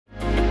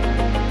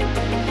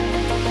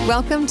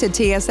Welcome to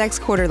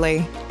TSX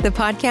Quarterly, the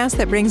podcast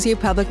that brings you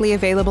publicly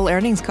available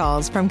earnings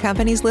calls from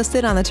companies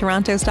listed on the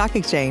Toronto Stock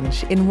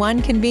Exchange in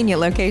one convenient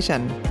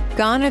location.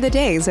 Gone are the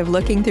days of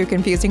looking through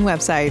confusing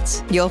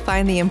websites. You'll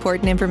find the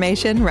important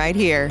information right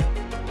here.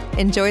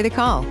 Enjoy the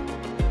call.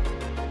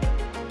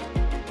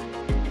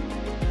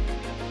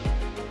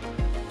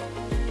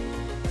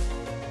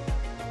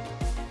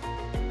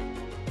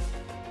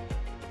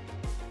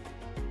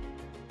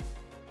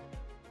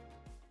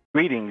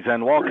 Greetings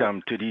and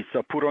welcome to the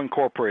Saputo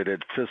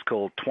Incorporated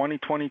Fiscal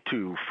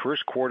 2022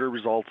 First Quarter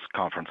Results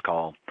Conference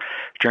Call.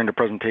 During the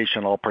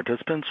presentation, all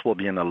participants will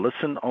be in a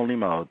listen-only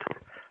mode.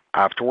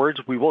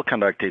 Afterwards, we will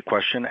conduct a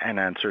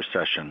question-and-answer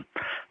session.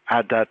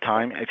 At that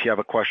time, if you have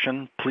a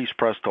question, please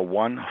press the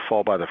 1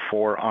 followed by the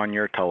 4 on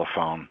your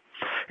telephone.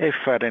 If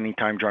at any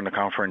time during the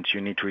conference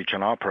you need to reach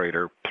an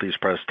operator, please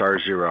press star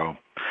 0.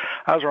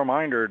 As a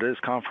reminder, this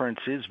conference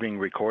is being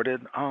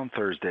recorded on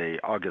Thursday,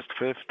 August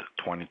 5th,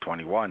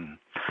 2021.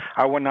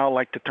 I would now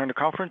like to turn the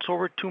conference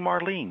over to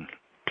Marlene.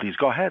 Please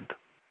go ahead.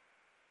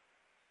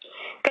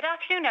 Good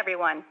afternoon,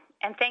 everyone,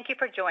 and thank you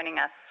for joining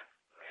us.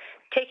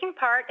 Taking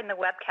part in the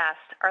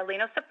webcast are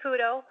Lino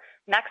Saputo,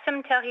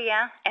 Maxime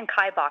Therrien, and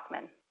Kai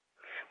Bachmann.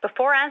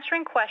 Before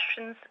answering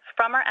questions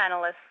from our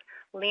analysts,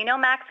 Lino,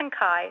 Max, and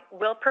Kai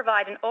will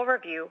provide an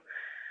overview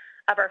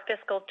of our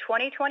fiscal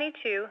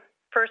 2022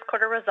 first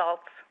quarter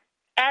results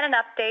and an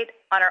update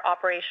on our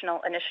operational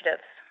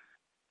initiatives.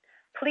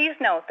 Please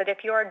note that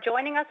if you are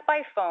joining us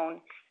by phone,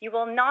 you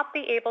will not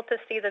be able to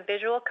see the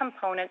visual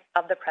component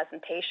of the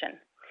presentation.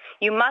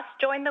 You must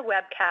join the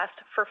webcast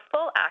for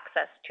full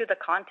access to the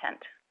content.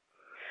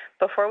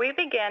 Before we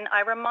begin,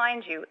 I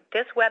remind you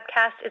this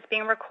webcast is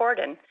being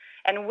recorded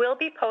and will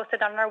be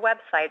posted on our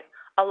website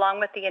along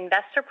with the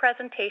investor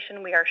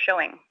presentation we are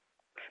showing.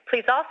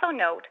 Please also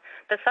note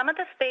that some of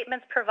the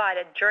statements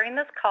provided during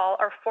this call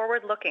are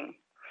forward-looking.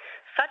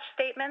 Such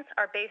statements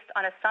are based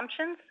on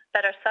assumptions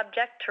that are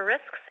subject to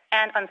risks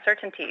and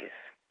uncertainties.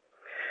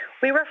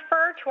 We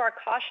refer to our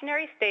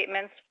cautionary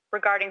statements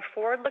regarding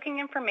forward-looking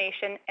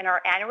information in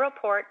our annual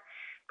report,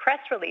 press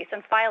release,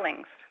 and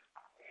filings.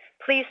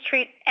 Please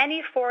treat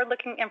any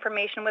forward-looking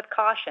information with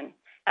caution,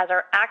 as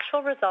our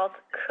actual results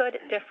could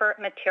differ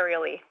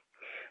materially.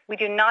 We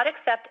do not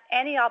accept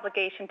any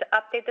obligation to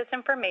update this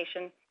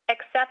information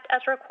except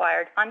as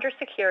required under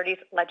securities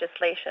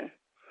legislation.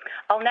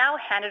 I'll now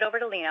hand it over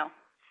to Lino.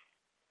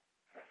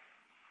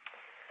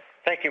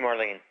 Thank you,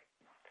 Marlene.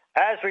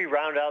 As we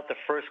round out the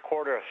first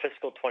quarter of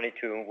fiscal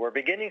 22, we're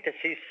beginning to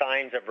see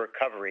signs of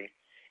recovery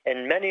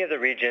in many of the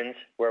regions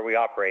where we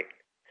operate.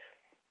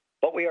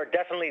 But we are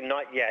definitely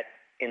not yet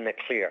in the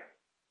clear.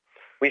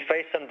 We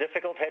face some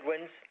difficult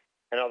headwinds,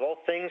 and although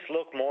things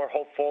look more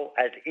hopeful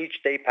as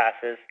each day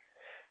passes,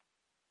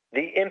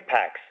 the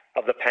impacts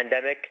of the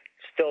pandemic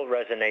still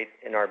resonate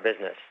in our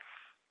business.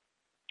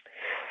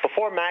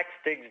 Before Max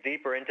digs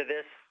deeper into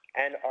this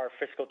and our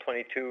fiscal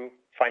 22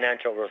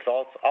 financial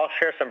results, I'll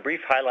share some brief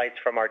highlights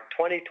from our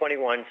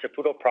 2021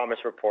 Saputo Promise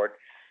Report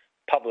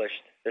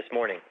published this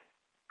morning.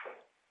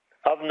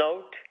 Of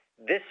note,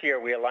 this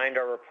year we aligned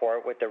our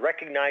report with the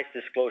recognized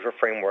disclosure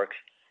frameworks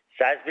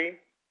SASB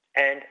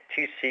and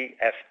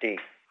TCFD.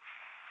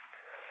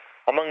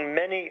 Among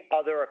many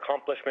other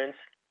accomplishments,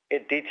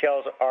 it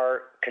details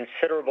our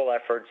considerable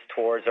efforts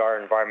towards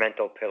our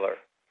environmental pillar.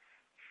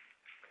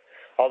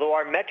 Although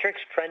our metrics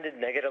trended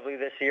negatively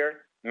this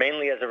year,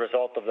 mainly as a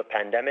result of the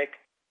pandemic,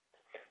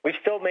 we've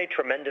still made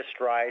tremendous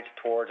strides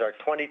towards our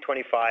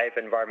 2025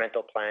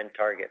 environmental plan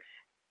targets.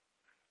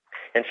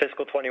 In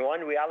fiscal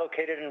 21, we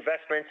allocated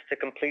investments to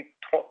complete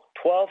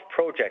 12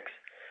 projects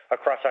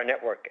across our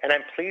network, and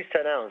I'm pleased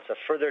to announce a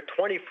further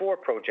 24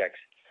 projects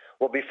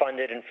will be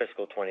funded in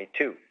fiscal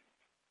 22.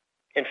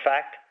 In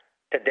fact,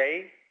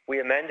 today, we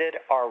amended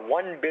our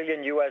 $1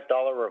 billion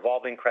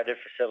revolving credit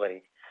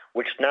facility,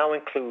 which now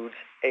includes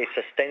a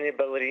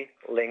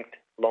sustainability-linked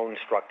loan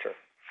structure.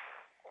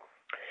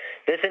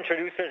 This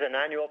introduces an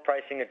annual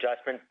pricing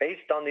adjustment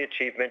based on the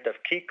achievement of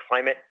key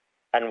climate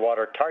and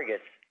water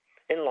targets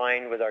in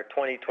line with our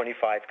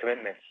 2025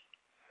 commitments.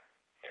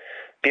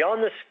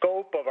 Beyond the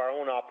scope of our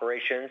own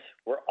operations,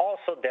 we're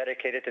also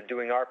dedicated to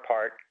doing our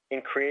part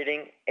in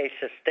creating a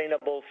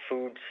sustainable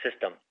food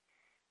system.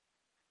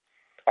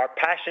 Our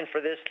passion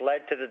for this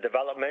led to the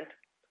development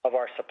of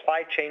our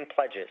supply chain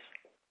pledges,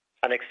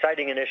 an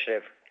exciting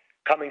initiative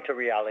coming to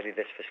reality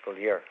this fiscal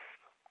year.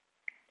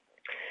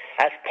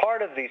 As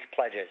part of these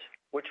pledges,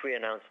 which we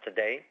announced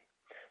today,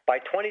 by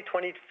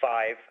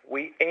 2025,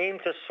 we aim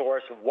to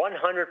source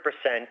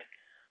 100%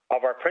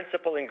 of our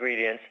principal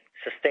ingredients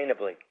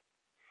sustainably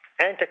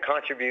and to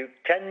contribute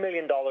 $10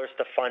 million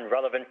to fund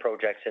relevant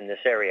projects in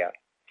this area.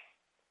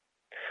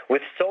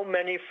 With so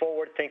many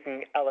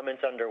forward-thinking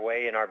elements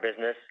underway in our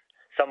business,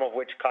 some of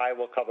which Kai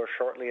will cover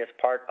shortly as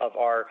part of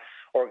our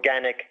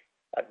organic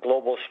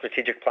global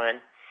strategic plan,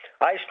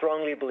 I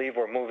strongly believe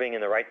we're moving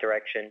in the right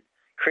direction,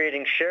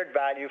 creating shared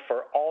value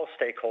for all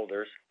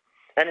stakeholders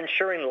and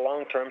ensuring the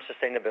long-term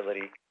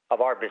sustainability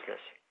of our business.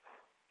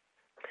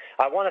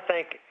 I want to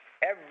thank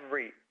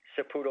every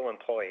Saputo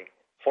employee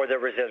for their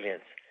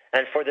resilience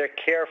and for their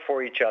care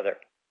for each other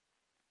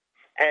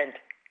and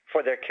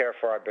for their care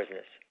for our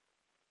business.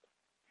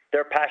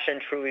 Their passion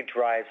truly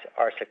drives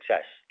our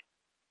success.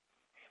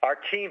 Our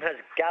team has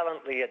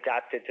gallantly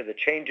adapted to the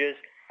changes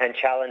and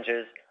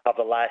challenges of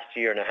the last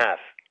year and a half,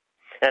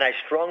 and I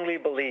strongly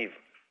believe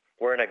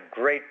we're in a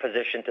great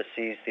position to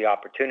seize the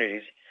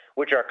opportunities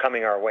which are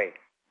coming our way.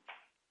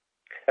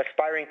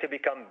 Aspiring to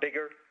become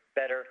bigger,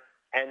 better,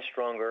 and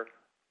stronger,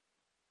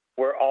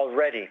 we're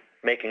already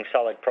making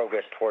solid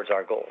progress towards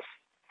our goals.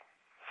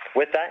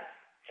 With that,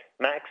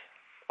 Max,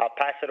 I'll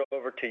pass it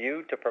over to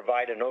you to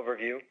provide an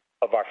overview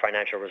of our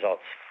financial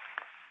results.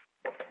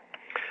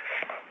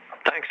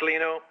 Thanks,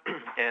 Lino.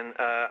 And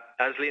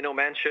as Lino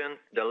mentioned,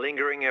 the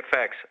lingering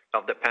effects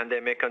of the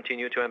pandemic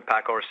continue to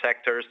impact our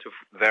sectors to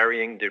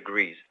varying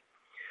degrees.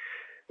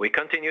 We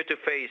continue to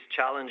face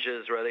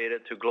challenges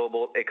related to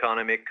global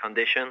economic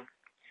condition,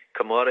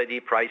 commodity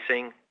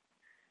pricing,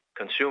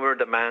 consumer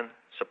demand,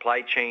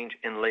 supply chain,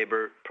 and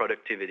labor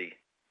productivity.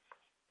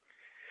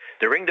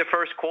 During the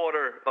first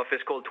quarter of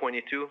fiscal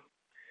 22,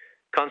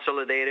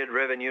 consolidated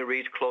revenue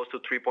reached close to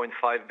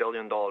 $3.5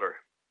 billion,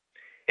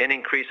 an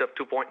increase of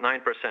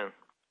 2.9%,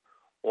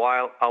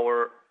 while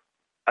our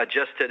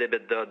adjusted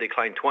EBITDA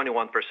declined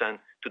 21%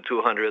 to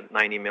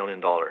 $290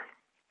 million.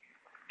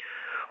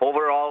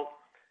 Overall,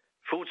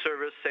 food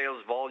service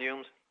sales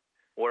volumes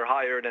were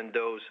higher than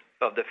those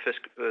of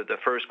the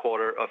first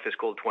quarter of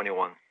fiscal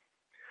 21.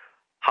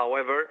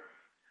 However,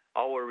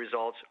 our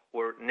results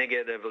were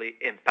negatively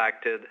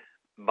impacted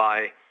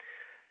by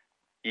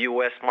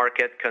U.S.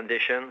 market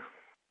condition.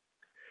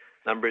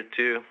 Number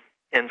two,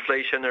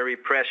 inflationary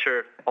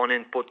pressure on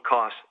input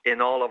costs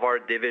in all of our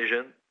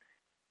divisions,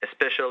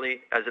 especially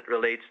as it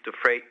relates to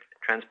freight,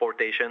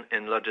 transportation,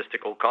 and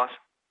logistical costs.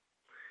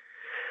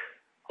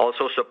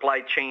 Also, supply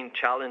chain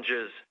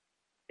challenges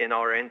in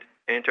our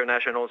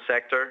international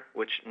sector,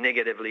 which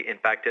negatively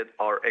impacted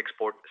our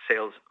export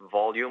sales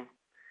volume.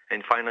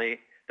 And finally,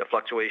 the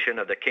fluctuation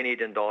of the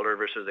Canadian dollar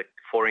versus the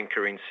foreign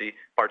currency,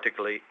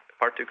 particularly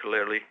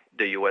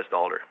the U.S.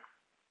 dollar.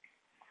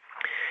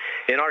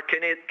 In our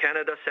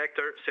Canada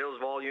sector, sales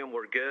volume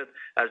were good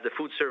as the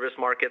food service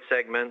market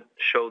segment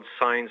showed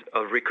signs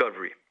of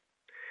recovery.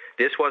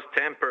 This was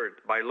tempered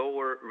by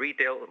lower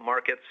retail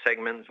market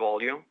segment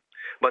volume,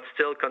 but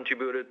still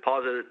contributed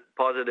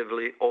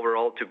positively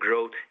overall to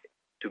growth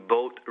to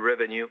both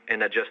revenue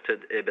and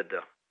adjusted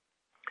EBITDA.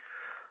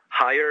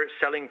 Higher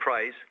selling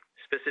price,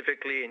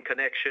 specifically in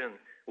connection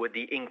with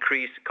the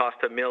increased cost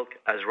of milk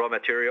as raw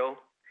material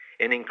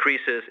and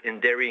increases in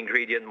dairy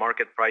ingredient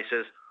market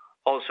prices,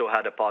 also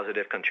had a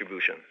positive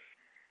contribution.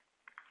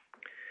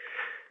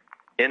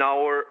 In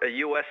our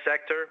U.S.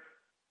 sector,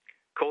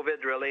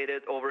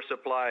 COVID-related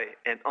oversupply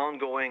and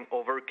ongoing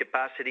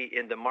overcapacity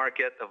in the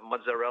market of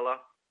mozzarella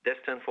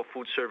destined for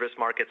food service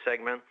market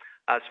segment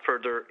has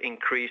further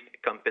increased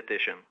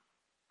competition.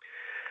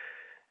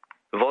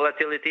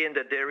 Volatility in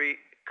the dairy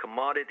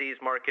commodities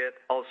market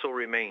also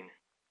remained,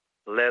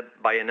 led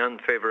by an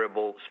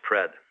unfavorable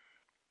spread.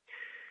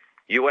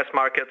 U.S.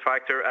 market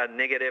factor had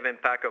negative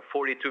impact of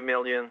 $42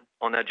 million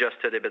on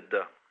adjusted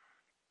EBITDA.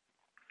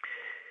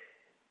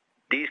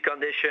 These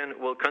conditions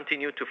will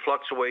continue to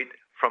fluctuate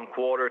from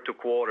quarter to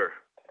quarter,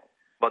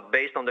 but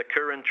based on the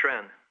current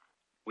trend,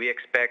 we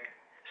expect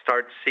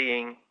start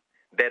seeing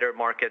better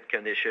market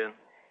condition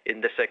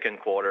in the second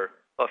quarter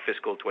of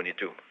fiscal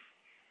 22.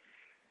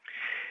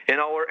 In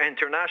our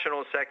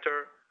international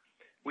sector,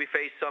 we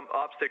faced some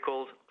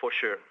obstacles for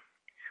sure.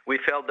 We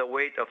felt the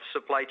weight of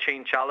supply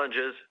chain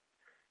challenges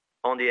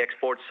on the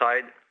export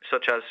side,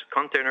 such as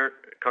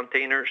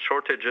container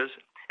shortages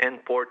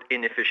and port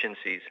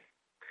inefficiencies.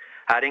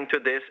 Adding to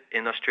this,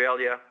 in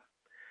Australia,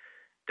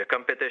 the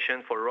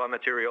competition for raw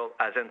material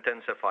has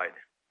intensified,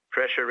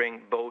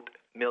 pressuring both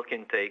milk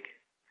intake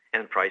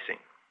and pricing.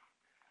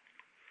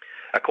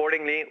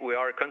 Accordingly, we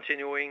are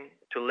continuing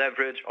to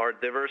leverage our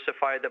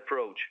diversified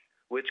approach,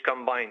 which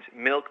combines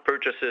milk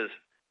purchases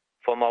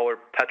from our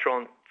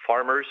patron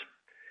farmers,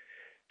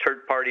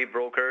 third-party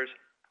brokers,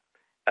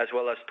 as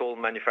well as toll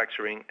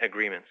manufacturing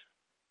agreements.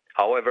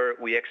 However,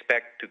 we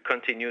expect to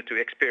continue to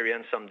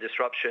experience some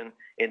disruption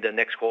in the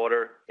next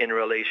quarter in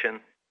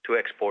relation to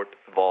export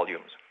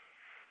volumes.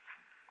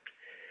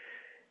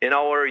 In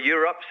our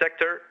Europe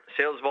sector,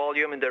 sales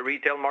volume in the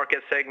retail market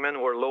segment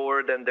were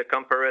lower than the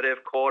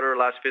comparative quarter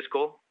last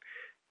fiscal.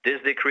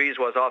 This decrease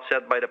was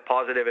offset by the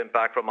positive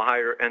impact from a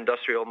higher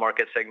industrial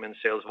market segment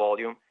sales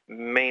volume,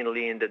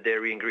 mainly in the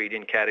dairy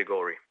ingredient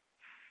category.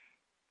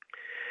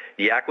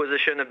 The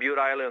acquisition of Bute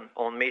Island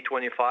on May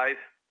 25,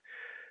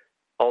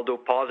 although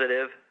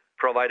positive,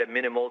 provided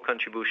minimal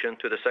contribution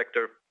to the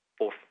sector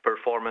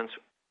performance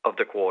of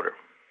the quarter.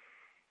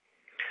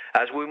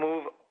 As we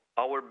move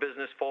our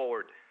business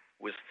forward,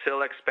 we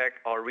still expect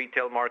our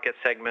retail market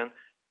segment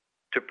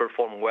to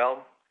perform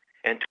well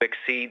and to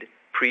exceed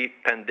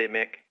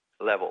pre-pandemic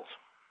levels.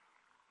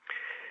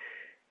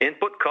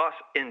 Input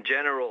costs in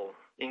general,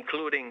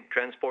 including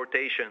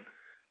transportation,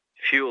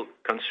 fuel,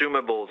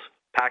 consumables,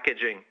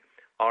 packaging,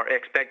 are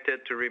expected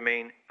to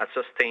remain at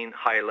sustained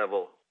high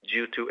level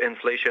due to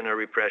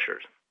inflationary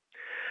pressures.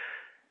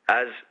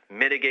 As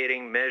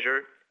mitigating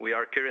measure, we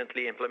are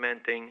currently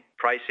implementing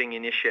pricing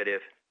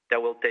initiative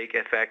that will take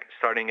effect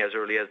starting as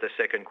early as the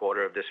second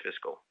quarter of this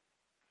fiscal.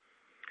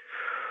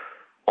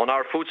 On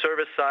our food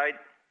service side,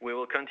 we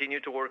will continue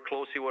to work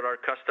closely with our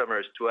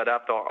customers to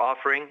adapt our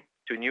offering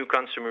to new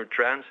consumer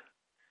trends,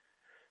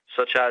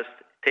 such as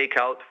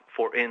takeout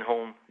for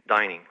in-home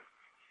dining.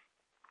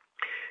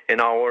 In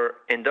our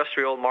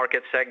industrial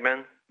market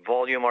segment,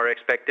 volume are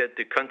expected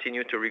to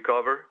continue to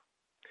recover.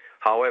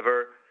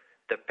 However,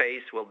 the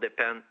pace will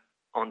depend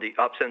on the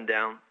ups and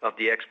downs of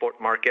the export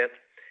market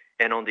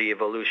and on the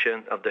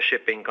evolution of the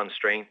shipping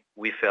constraint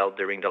we felt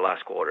during the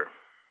last quarter.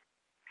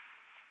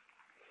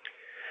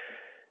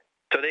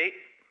 Today,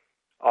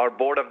 our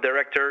board of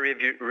directors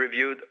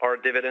reviewed our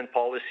dividend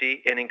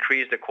policy and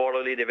increased the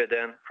quarterly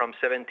dividend from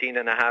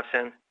 17.5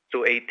 cents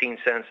to 18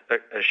 cents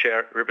a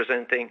share,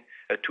 representing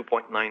a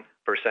 2.9%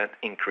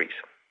 increase.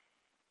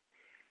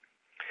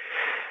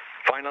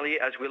 Finally,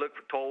 as we look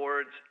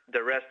towards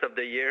the rest of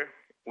the year,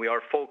 we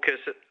are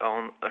focused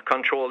on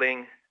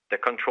controlling the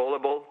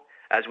controllable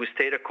as we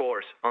stay the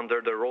course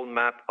under the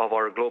roadmap of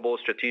our global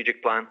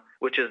strategic plan,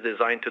 which is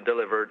designed to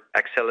deliver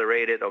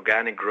accelerated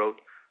organic growth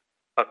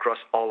across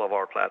all of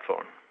our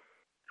platforms.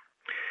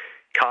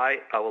 Kai,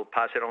 I will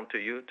pass it on to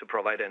you to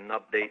provide an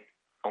update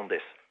on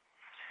this.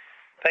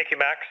 Thank you,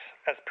 Max.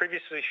 As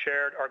previously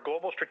shared, our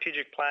global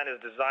strategic plan is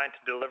designed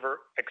to deliver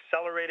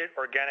accelerated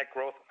organic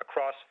growth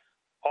across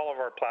all of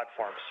our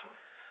platforms.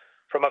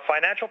 From a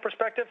financial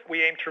perspective,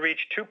 we aim to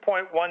reach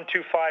 2.125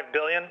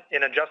 billion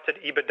in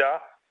adjusted EBITDA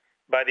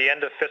by the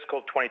end of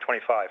fiscal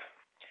 2025.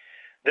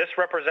 This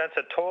represents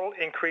a total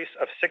increase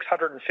of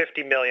 650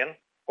 million,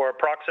 or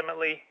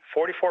approximately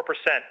 44%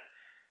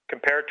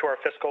 compared to our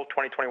fiscal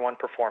 2021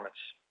 performance.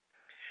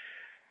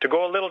 To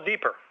go a little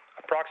deeper,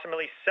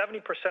 approximately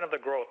 70% of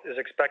the growth is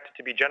expected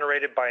to be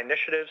generated by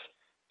initiatives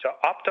to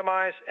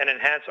optimize and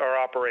enhance our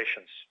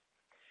operations.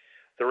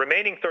 The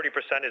remaining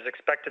 30% is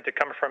expected to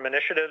come from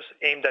initiatives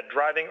aimed at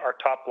driving our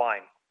top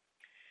line.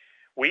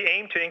 We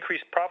aim to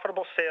increase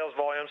profitable sales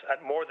volumes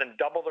at more than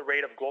double the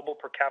rate of global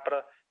per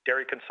capita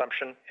dairy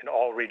consumption in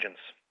all regions.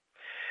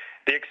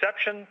 The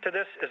exception to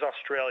this is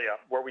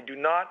Australia, where we do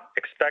not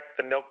expect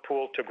the milk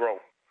pool to grow.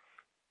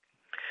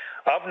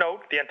 Of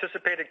note, the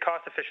anticipated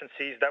cost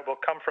efficiencies that will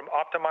come from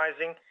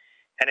optimizing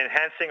and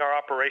enhancing our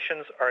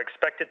operations are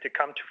expected to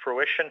come to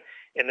fruition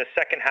in the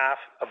second half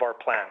of our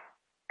plan.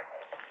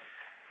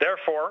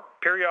 Therefore,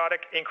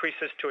 periodic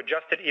increases to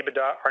adjusted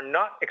EBITDA are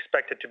not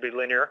expected to be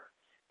linear,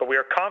 but we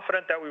are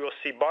confident that we will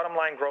see bottom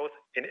line growth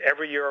in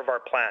every year of our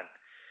plan,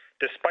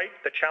 despite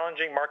the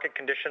challenging market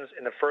conditions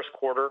in the first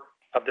quarter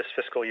of this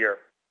fiscal year.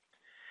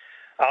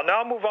 I'll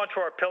now move on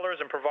to our pillars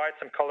and provide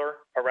some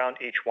color around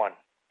each one.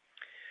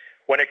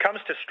 When it comes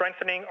to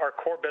strengthening our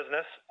core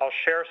business, I'll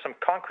share some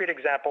concrete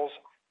examples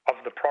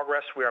of the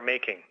progress we are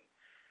making.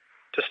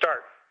 To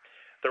start,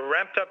 the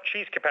ramped-up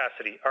cheese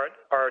capacity at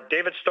our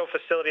Davidstow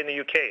facility in the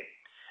UK,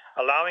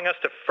 allowing us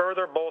to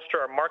further bolster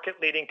our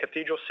market-leading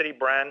Cathedral City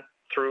brand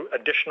through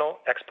additional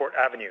export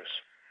avenues.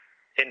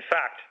 In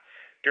fact,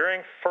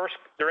 during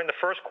the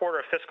first quarter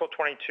of fiscal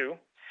 22,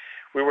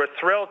 we were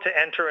thrilled to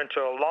enter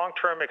into a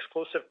long-term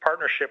exclusive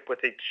partnership with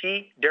a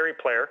key dairy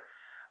player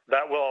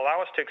that will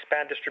allow us to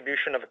expand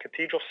distribution of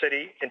Cathedral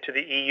City into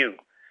the EU,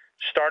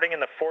 starting in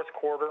the fourth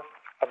quarter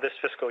of this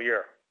fiscal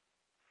year.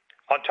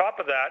 On top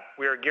of that,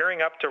 we are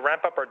gearing up to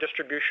ramp up our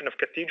distribution of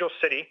Cathedral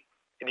City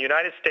in the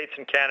United States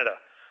and Canada,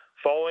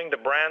 following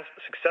the brand's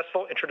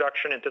successful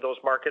introduction into those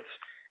markets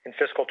in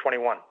fiscal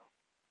 21.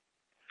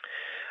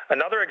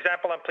 Another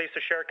example I'm pleased to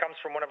share comes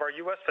from one of our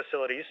U.S.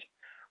 facilities,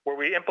 where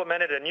we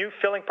implemented a new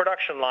filling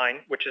production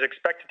line, which is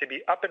expected to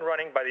be up and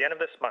running by the end of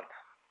this month.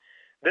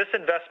 This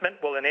investment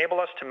will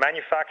enable us to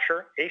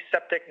manufacture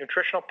aseptic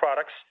nutritional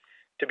products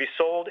to be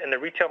sold in the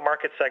retail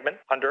market segment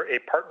under a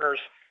partner's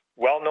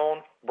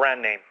well-known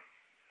brand name.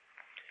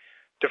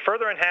 To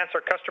further enhance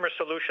our customer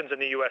solutions in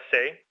the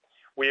USA,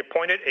 we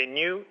appointed a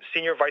new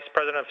Senior Vice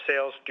President of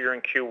Sales during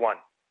Q1.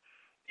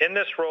 In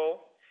this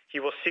role,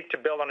 he will seek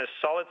to build on his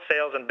solid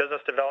sales and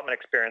business development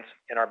experience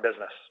in our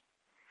business.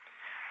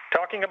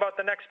 Talking about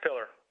the next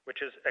pillar,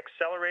 which is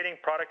accelerating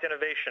product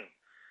innovation.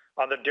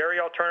 On the dairy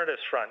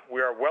alternatives front,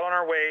 we are well on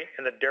our way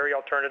in the dairy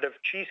alternative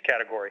cheese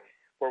category,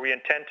 where we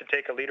intend to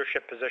take a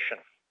leadership position.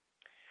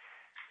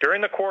 During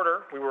the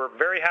quarter, we were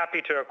very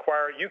happy to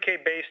acquire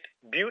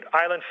UK-based Bute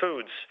Island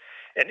Foods,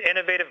 an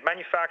innovative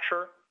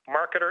manufacturer,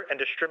 marketer, and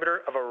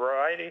distributor of a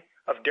variety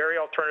of dairy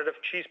alternative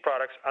cheese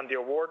products on the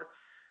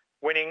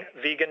award-winning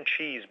vegan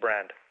cheese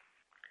brand.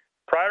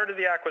 Prior to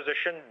the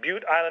acquisition,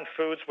 Bute Island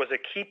Foods was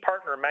a key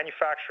partner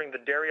manufacturing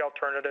the dairy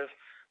alternative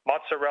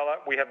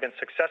mozzarella we have been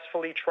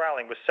successfully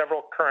trialing with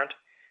several current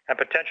and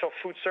potential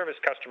food service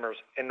customers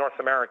in North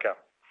America.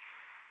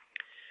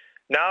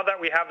 Now that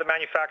we have the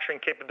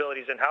manufacturing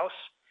capabilities in-house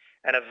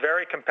and a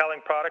very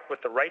compelling product with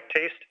the right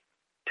taste,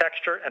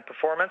 texture, and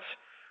performance,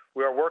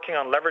 we are working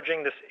on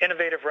leveraging this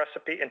innovative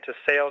recipe into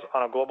sales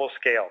on a global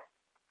scale.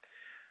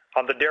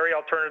 On the dairy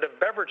alternative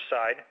beverage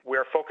side, we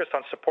are focused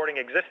on supporting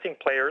existing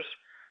players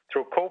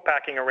through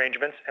co-packing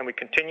arrangements, and we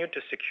continued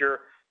to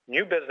secure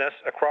new business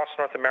across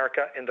North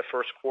America in the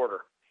first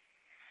quarter.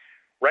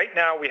 Right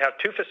now, we have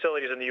 2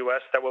 facilities in the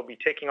U.S. that will be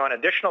taking on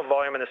additional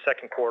volume in the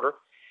second quarter,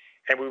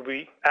 and we'll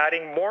be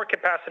adding more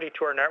capacity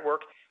to our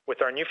network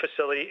with our new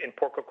facility in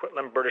Port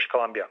Coquitlam, British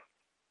Columbia.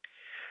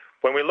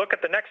 When we look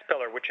at the next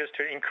pillar, which is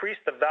to increase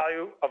the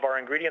value of our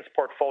ingredients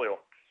portfolio,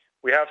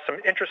 we have some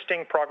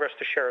interesting progress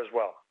to share as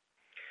well.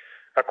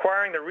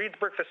 Acquiring the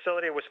Reedsburg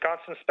facility of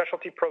Wisconsin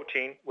Specialty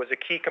Protein was a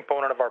key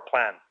component of our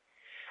plan.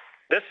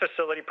 This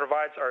facility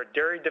provides our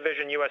Dairy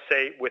Division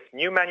USA with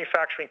new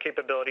manufacturing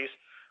capabilities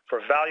for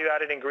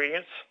value-added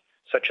ingredients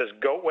such as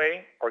goat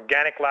whey,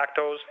 organic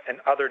lactose, and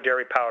other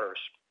dairy powders.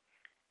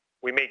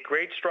 We made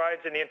great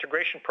strides in the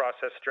integration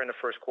process during the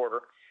first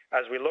quarter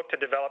as we look to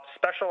develop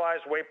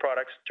specialized whey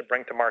products to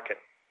bring to market.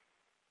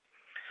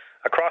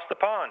 Across the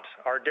pond,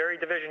 our Dairy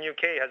Division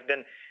UK has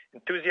been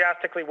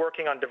enthusiastically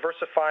working on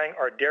diversifying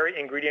our dairy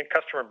ingredient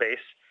customer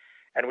base,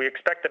 and we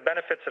expect the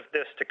benefits of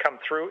this to come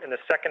through in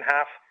the second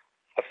half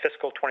of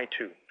fiscal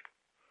 22.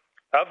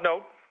 Of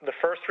note, the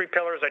first 3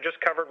 pillars I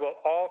just covered will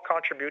all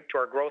contribute to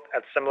our growth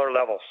at similar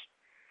levels.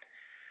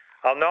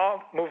 I'll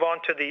now move on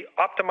to the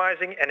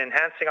optimizing and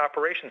enhancing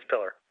operations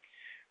pillar,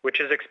 which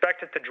is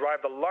expected to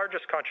drive the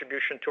largest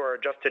contribution to our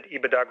adjusted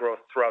EBITDA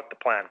growth throughout the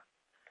plan.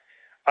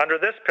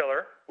 Under this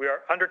pillar, we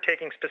are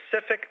undertaking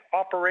specific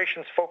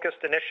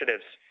operations-focused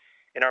initiatives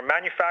in our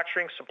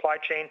manufacturing, supply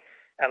chain,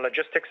 and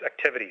logistics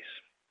activities.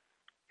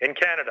 In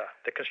Canada,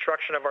 the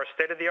construction of our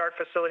state-of-the-art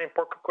facility in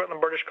Port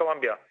Coquitlam, British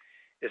Columbia,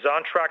 is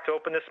on track to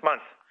open this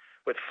month,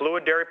 with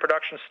fluid dairy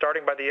production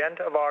starting by the end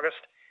of August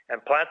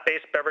and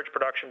plant-based beverage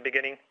production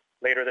beginning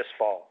later this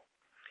fall.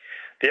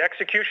 The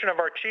execution of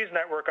our cheese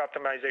network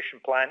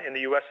optimization plan in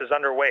the U.S. is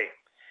underway,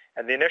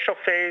 and the initial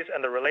phase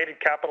and the related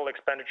capital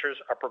expenditures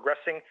are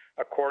progressing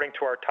according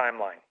to our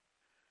timeline.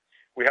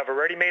 We have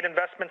already made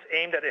investments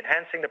aimed at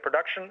enhancing the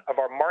production of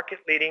our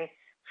market-leading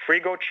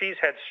Frigo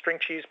Cheesehead string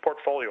cheese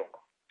portfolio.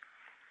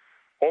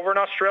 Over in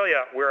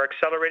Australia, we are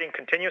accelerating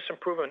continuous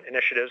improvement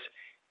initiatives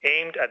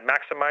aimed at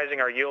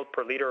maximizing our yield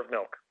per liter of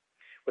milk,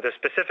 with a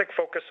specific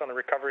focus on the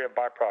recovery of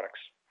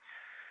byproducts.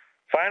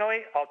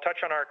 Finally, I'll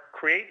touch on our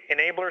Create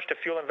Enablers to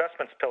Fuel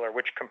Investments pillar,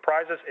 which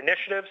comprises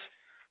initiatives,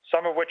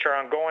 some of which are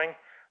ongoing,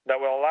 that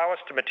will allow us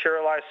to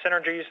materialize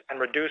synergies and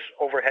reduce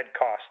overhead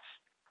costs.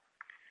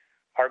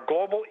 Our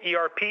global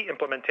ERP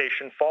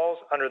implementation falls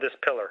under this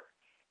pillar,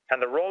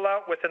 and the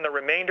rollout within the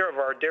remainder of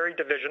our Dairy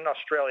Division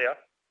Australia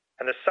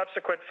and the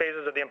subsequent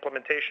phases of the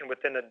implementation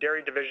within the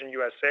Dairy Division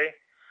USA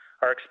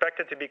are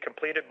expected to be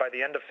completed by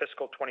the end of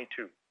fiscal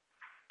 22.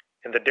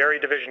 In the Dairy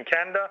Division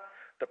Canada,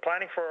 the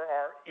planning for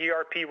our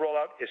ERP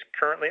rollout is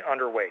currently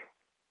underway.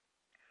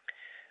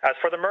 As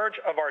for the merge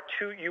of our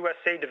 2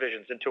 USA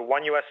divisions into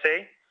one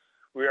USA,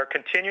 we are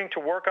continuing to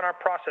work on our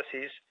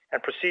processes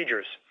and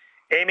procedures,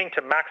 aiming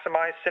to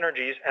maximize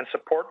synergies and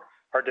support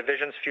our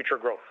division's future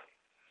growth.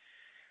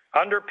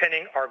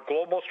 Underpinning our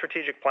global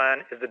strategic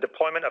plan is the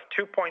deployment of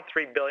 $2.3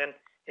 billion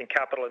in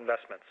capital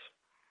investments.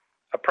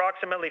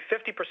 Approximately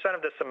 50%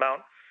 of this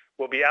amount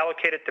will be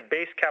allocated to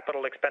base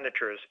capital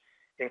expenditures,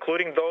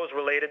 including those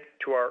related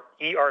to our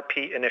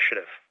ERP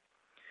initiative.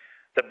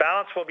 The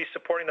balance will be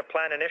supporting the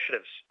plan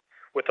initiatives,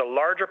 with a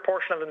larger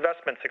portion of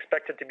investments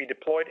expected to be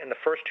deployed in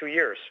the first 2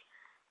 years,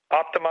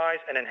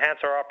 optimize and enhance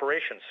our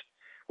operations,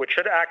 which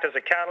should act as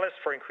a catalyst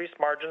for increased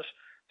margins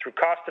through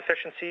cost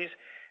efficiencies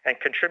and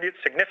contribute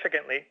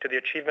significantly to the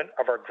achievement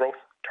of our growth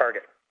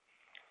target.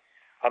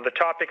 On the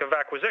topic of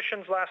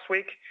acquisitions last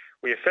week,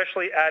 we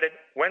officially added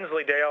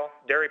Wensleydale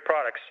Dairy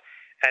Products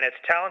and its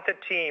talented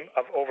team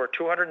of over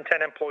 210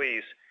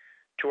 employees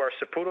to our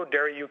Saputo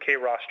Dairy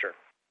UK roster.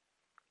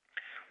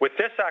 With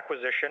this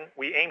acquisition,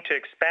 we aim to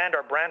expand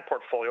our brand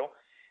portfolio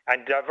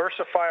and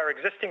diversify our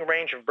existing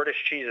range of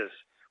British cheeses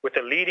with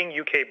a leading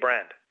UK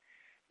brand.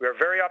 We are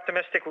very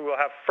optimistic we will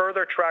have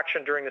further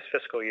traction during this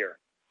fiscal year.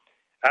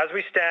 As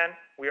we stand,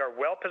 we are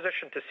well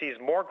positioned to seize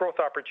more growth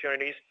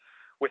opportunities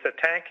with a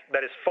tank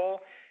that is full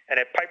and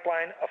a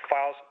pipeline of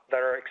files that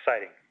are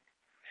exciting.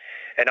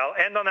 And I'll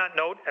end on that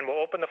note and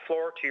we'll open the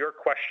floor to your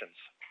questions.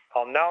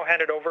 I'll now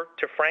hand it over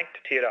to Frank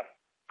to tee it up.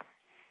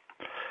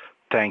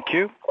 Thank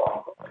you.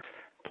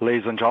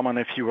 Ladies and gentlemen,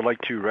 if you would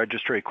like to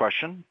register a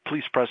question,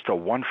 please press the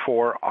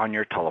 1-4 on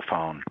your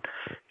telephone.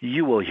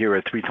 You will hear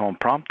a 3-tone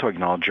prompt to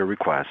acknowledge your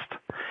request.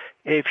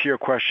 If your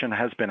question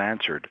has been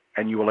answered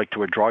and you would like to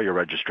withdraw your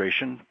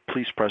registration,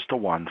 please press the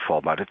 1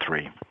 followed by the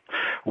 3.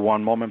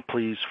 One moment,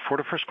 please, for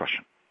the first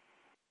question.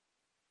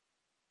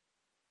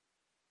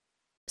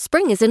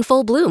 Spring is in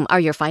full bloom. Are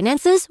your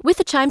finances? With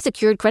the Chime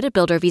Secured Credit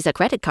Builder Visa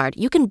Credit Card,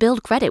 you can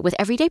build credit with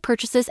everyday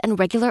purchases and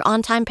regular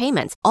on-time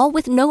payments, all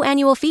with no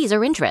annual fees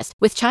or interest.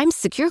 With Chime's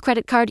Secure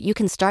Credit Card, you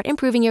can start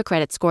improving your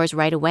credit scores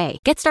right away.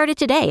 Get started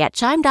today at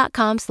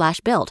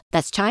chime.com/build.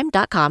 That's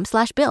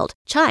chime.com/build.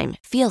 Chime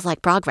feels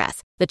like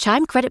progress. The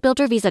Chime Credit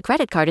Builder Visa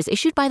Credit Card is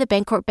issued by the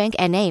Bancorp Bank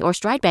N.A. or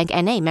Stride Bank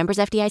N.A. members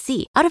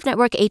FDIC.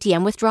 Out-of-network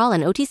ATM withdrawal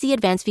and OTC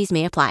advance fees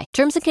may apply.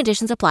 Terms and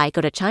conditions apply.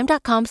 Go to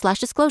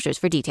chime.com/disclosures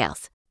for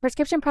details.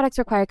 Prescription products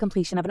require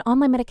completion of an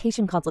online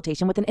medication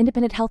consultation with an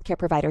independent healthcare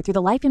provider through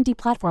the LifeMD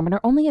platform and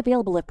are only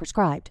available if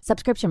prescribed.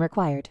 Subscription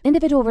required.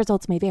 Individual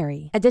results may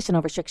vary.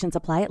 Additional restrictions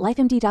apply at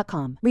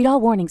lifemd.com. Read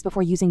all warnings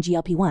before using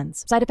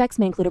GLP-1s. Side effects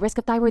may include a risk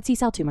of thyroid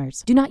C-cell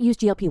tumors. Do not use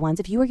GLP-1s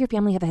if you or your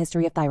family have a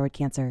history of thyroid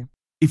cancer.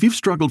 If you've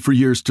struggled for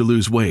years to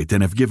lose weight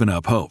and have given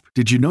up hope,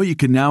 did you know you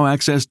can now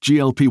access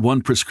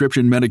GLP-1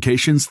 prescription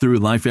medications through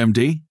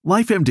LifeMD?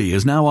 LifeMD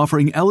is now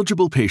offering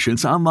eligible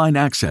patients online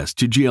access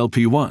to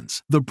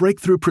GLP-1s, the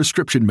breakthrough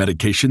prescription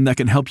medication that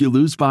can help you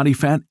lose body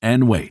fat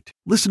and weight.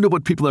 Listen to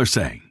what people are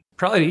saying.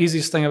 Probably the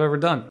easiest thing I've ever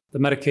done. The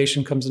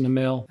medication comes in the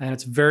mail, and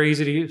it's very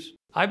easy to use.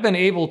 I've been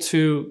able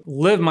to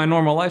live my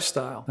normal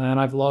lifestyle, and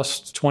I've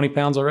lost 20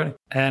 pounds already,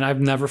 and I've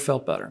never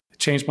felt better. It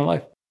changed my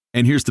life.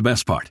 And here's the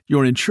best part.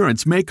 Your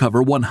insurance may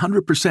cover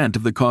 100%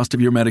 of the cost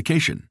of your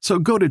medication. So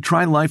go to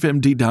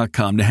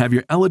TryLifeMD.com to have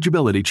your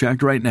eligibility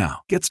checked right now.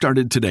 Get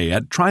started today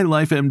at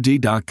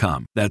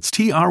TryLifeMD.com. That's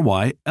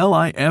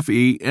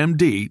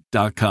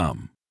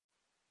TryLifeMD.com.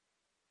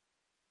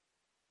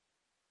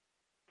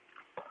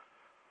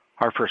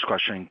 Our first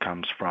question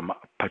comes from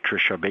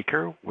Patricia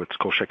Baker with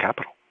Scotia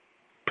Capital.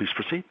 Please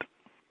proceed.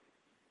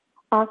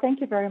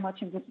 Thank you very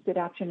much, and good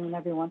afternoon,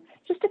 everyone.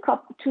 Just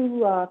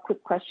two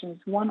quick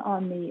questions. One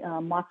on the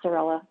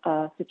mozzarella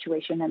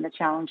situation and the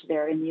challenge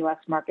there in the U.S.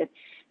 market.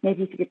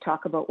 Maybe if you could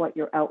talk about what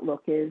your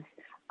outlook is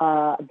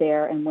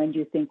there, and when do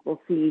you think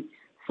we'll see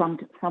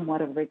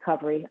somewhat of a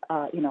recovery,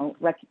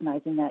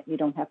 recognizing that you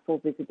don't have full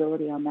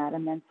visibility on that.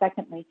 And then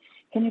secondly,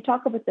 can you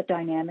talk about the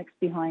dynamics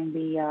behind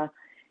the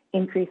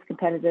increased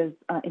competitive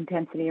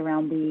intensity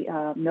around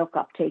the milk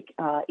uptake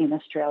in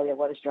Australia?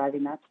 What is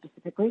driving that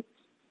specifically?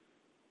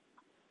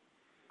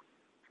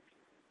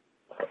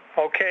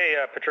 Okay,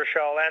 Patricia,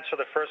 I'll answer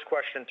the first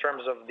question in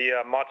terms of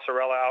the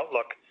mozzarella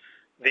outlook.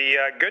 The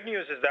good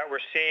news is that we're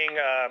seeing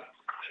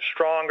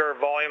stronger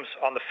volumes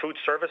on the food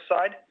service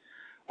side.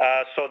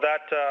 So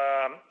that,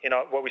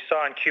 what we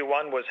saw in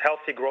Q1 was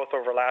healthy growth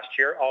over last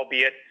year,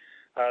 albeit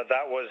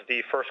that was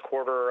the first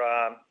quarter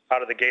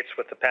out of the gates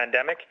with the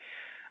pandemic.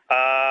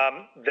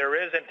 There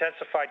is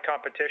intensified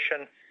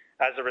competition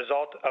as a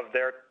result of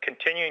there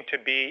continuing to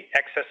be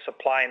excess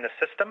supply in the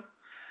system.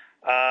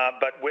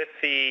 But with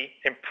the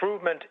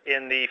improvement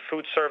in the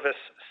food service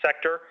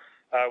sector,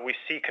 we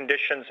see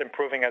conditions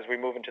improving as we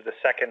move into the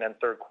second and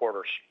third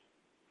quarters.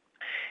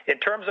 In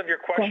terms of your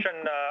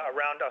question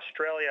around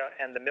Australia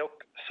and the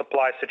milk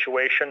supply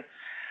situation,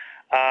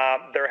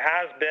 there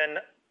has been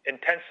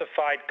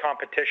intensified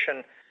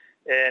competition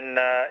in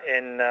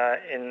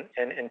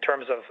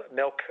terms of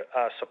milk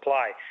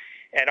supply.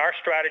 And our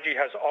strategy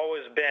has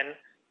always been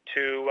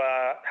to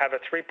have a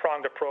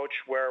three-pronged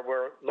approach where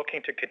we're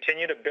looking to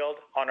continue to build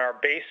on our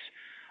base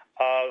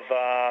of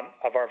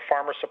our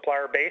farmer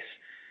supplier base,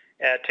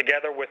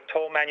 together with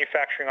toll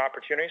manufacturing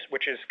opportunities,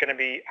 which is going to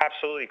be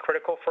absolutely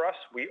critical for us.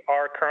 We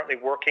are currently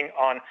working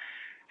on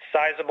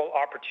sizable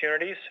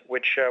opportunities,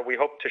 which we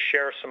hope to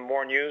share some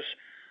more news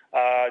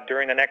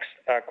during the next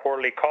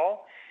quarterly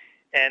call.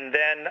 And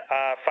then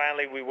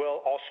finally, we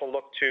will also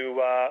look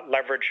to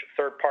leverage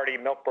third-party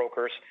milk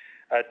brokers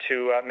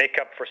to make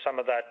up for some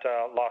of that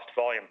lost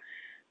volume.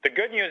 The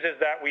good news is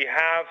that we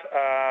have,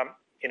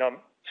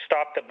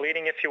 stopped the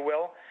bleeding, if you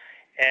will,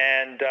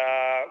 and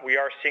we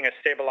are seeing a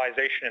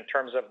stabilization in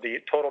terms of the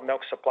total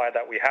milk supply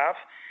that we have.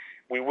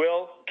 We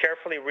will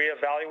carefully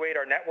reevaluate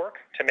our network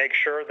to make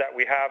sure that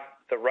we have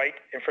the right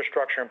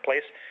infrastructure in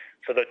place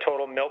for the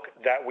total milk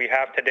that we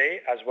have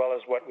today, as well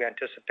as what we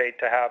anticipate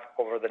to have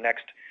over the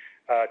next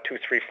 2,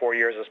 3, 4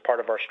 years as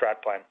part of our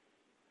strat plan.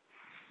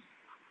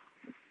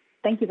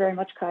 Thank you very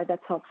much, Kai.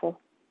 That's helpful.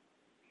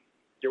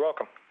 You're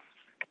welcome.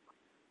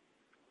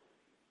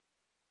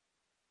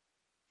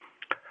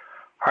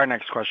 Our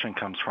next question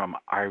comes from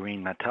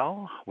Irene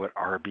Nattel with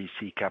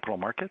RBC Capital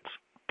Markets.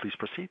 Please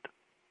proceed.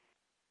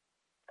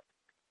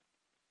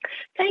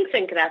 Thanks,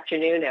 and good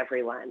afternoon,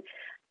 everyone.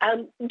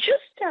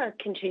 Just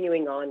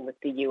continuing on with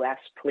the U.S.,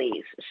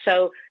 please.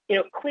 So,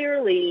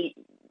 clearly,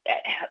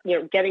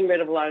 getting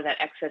rid of a lot of that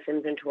excess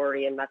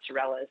inventory in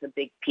mozzarella is a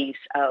big piece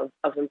of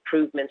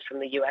improvements from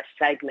the U.S.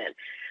 segment.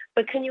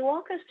 But can you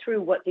walk us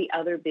through what the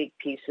other big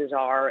pieces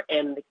are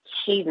and the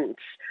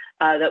cadence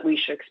that we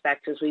should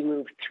expect as we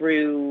move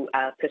through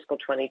fiscal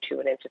 22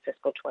 and into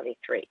fiscal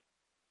 23?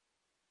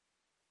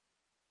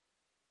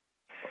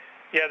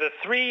 Yeah, the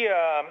three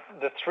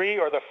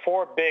or the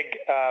four big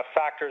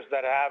factors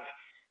that have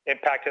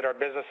impacted our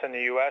business in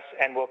the U.S.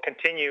 and will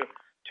continue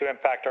to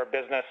impact our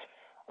business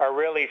are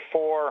really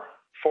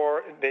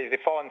they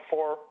fall in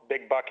four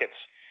big buckets.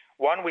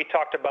 One, we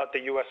talked about the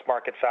U.S.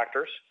 market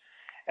factors,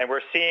 and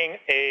we're seeing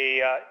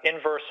a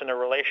inverse in the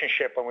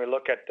relationship when we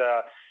look at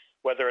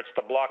whether it's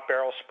the block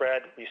barrel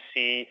spread, we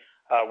see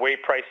whey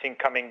pricing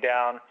coming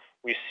down,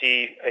 we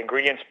see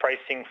ingredients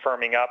pricing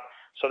firming up.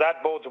 So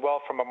that bodes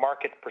well from a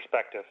market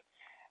perspective.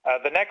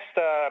 The next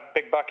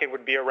big bucket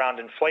would be around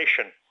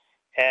inflation.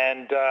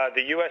 And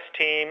the U.S.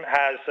 team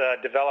has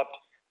developed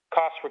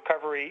cost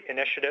recovery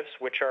initiatives,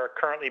 which are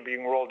currently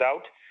being rolled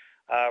out.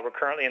 We're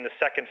currently in the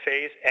second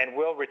phase and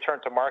will return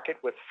to market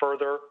with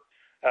further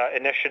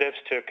initiatives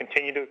to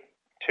continue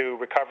to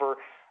recover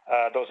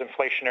those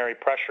inflationary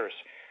pressures.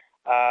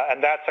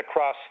 And that's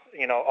across,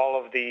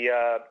 all of the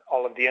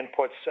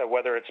inputs,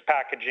 whether it's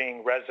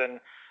packaging, resin,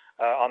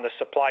 on the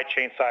supply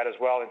chain side as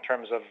well, in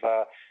terms of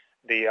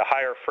the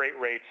higher freight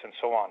rates and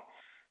so on.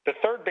 The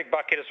third big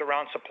bucket is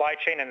around supply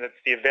chain, and it's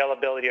the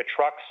availability of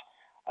trucks.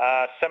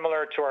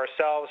 Similar to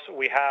ourselves,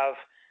 we have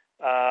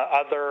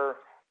other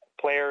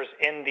players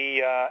in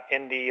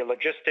the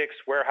logistics,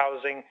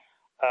 warehousing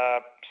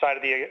side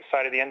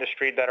of the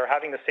industry that are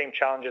having the same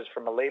challenges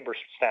from a labor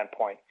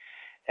standpoint.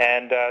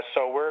 And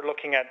so we're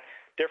looking at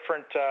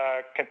different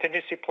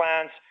contingency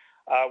plans.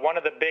 One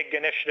of the big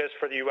initiatives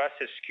for the U.S.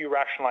 is SKU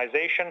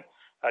rationalization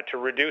to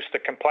reduce the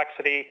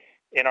complexity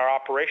in our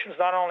operations,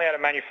 not only at a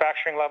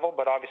manufacturing level,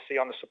 but obviously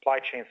on the supply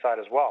chain side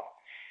as well.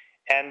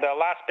 And the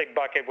last big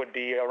bucket would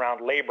be around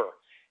labor.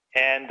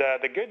 And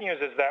the good news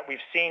is that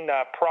we've seen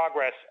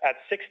progress at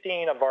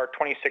 16 of our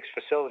 26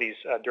 facilities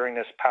during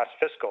this past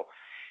fiscal.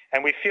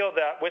 And we feel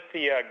that with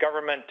the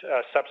government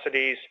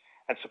subsidies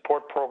and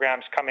support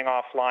programs coming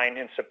offline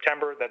in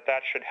September,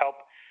 that should help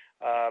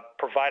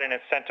provide an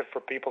incentive for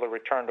people to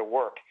return to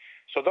work.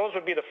 So those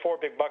would be the four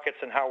big buckets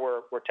and how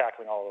we're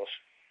tackling all of those.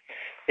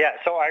 Yeah,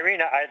 so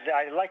Irene,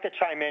 I'd like to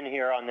chime in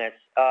here on this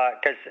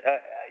because,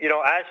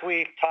 as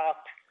we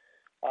talked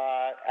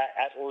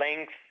at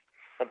length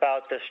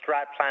about the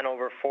strat plan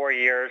over 4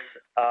 years,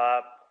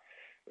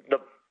 the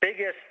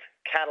biggest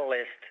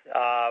catalyst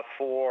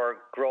for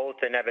growth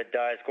in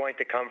EBITDA is going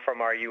to come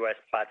from our U.S.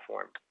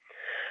 platform.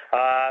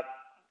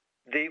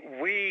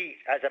 We,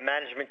 as a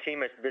management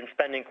team, has been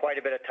spending quite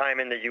a bit of time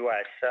in the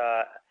U.S.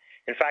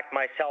 In fact,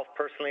 myself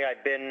personally,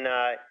 I've been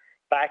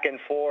back and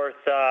forth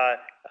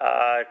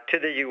to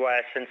the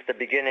U.S. since the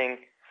beginning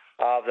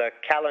of the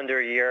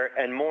calendar year,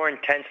 and more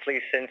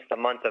intensely since the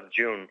month of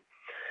June.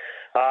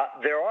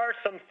 There are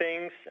some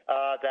things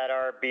that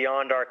are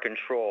beyond our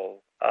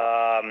control.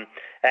 And,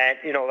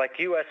 like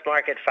U.S.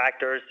 market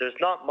factors, there's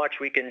not much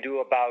we can do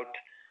about,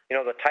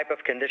 the type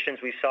of conditions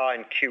we saw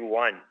in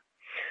Q1.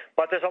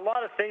 But there's a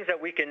lot of things that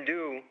we can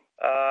do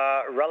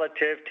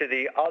relative to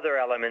the other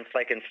elements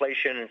like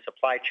inflation and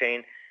supply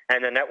chain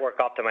and the network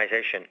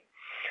optimization.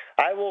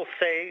 I will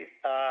say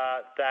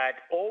that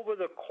over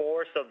the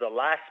course of the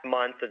last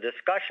month, the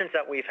discussions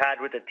that we've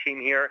had with the team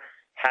here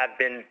have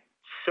been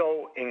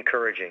so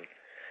encouraging.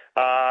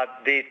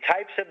 The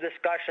types of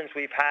discussions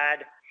we've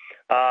had,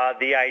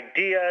 the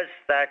ideas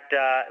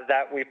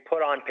that we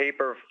put on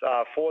paper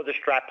for the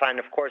strat plan,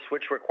 of course,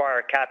 which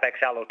require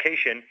CapEx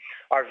allocation,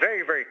 are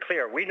very, very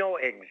clear. We know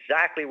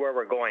exactly where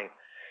we're going.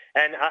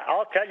 And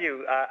I'll tell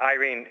you,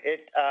 Irene,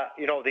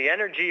 the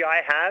energy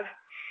I have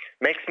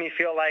makes me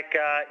feel like,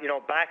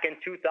 back in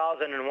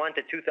 2001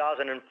 to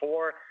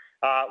 2004,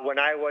 when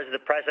I was the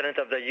president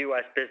of the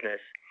U.S. business.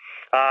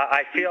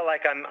 I feel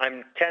like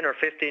I'm 10 or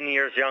 15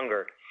 years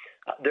younger.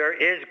 There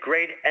is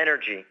great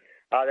energy.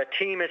 The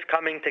team is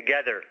coming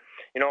together.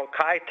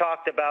 Kai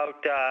talked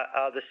about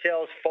the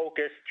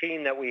sales-focused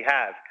team that we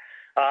have.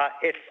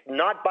 It's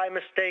not by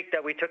mistake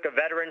that we took a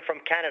veteran from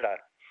Canada,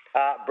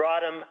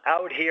 brought him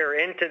out here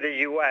into the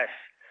U.S.,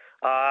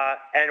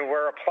 and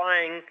we're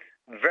applying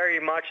very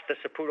much the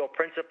Saputo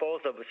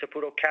principles of the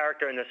Saputo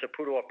character and the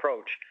Saputo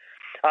approach.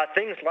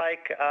 Things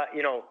like,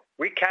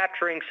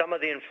 recapturing some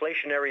of the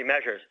inflationary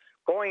measures,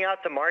 going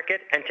out to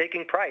market and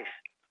taking price.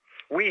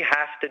 We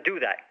have to do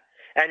that.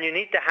 And you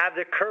need to have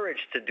the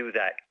courage to do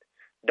that.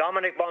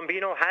 Dominic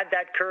Bombino had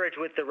that courage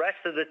with the rest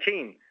of the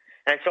team.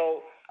 And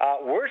so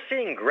we're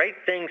seeing great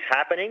things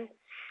happening.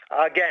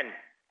 Again,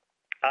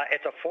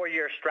 it's a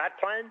 4-year strat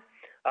plan,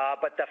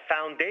 but the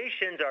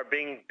foundations are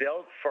being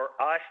built for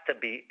us to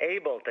be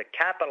able to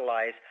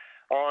capitalize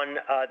on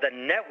the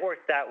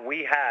network that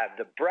we have,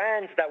 the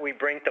brands that we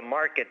bring to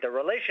market, the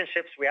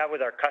relationships we have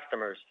with our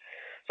customers.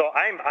 So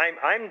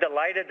I'm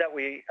delighted that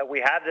we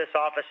have this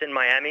office in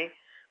Miami.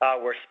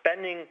 We're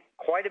spending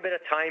quite a bit of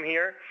time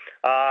here.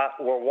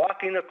 We're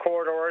walking the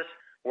corridors.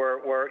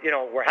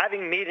 We're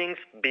having meetings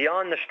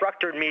beyond the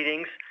structured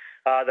meetings.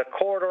 The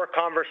corridor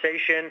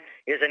conversation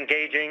is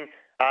engaging.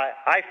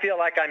 I feel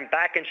like I'm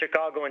back in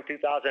Chicago in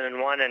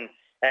 2001,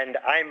 and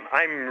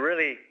I'm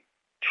really,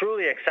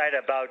 truly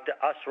excited about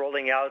us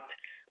rolling out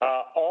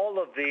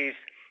all of these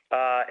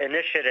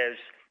initiatives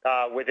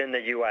within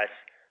the U.S.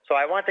 So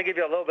I want to give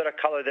you a little bit of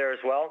color there as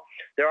well.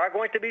 There are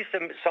going to be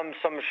some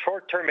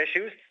short-term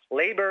issues.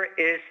 Labor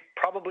is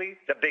probably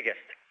the biggest.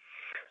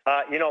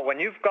 When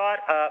you've got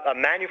a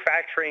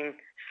manufacturing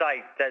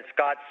site that's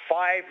got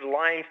 5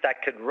 lines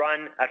that could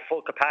run at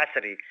full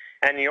capacity,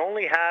 and you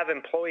only have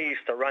employees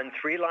to run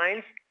 3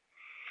 lines,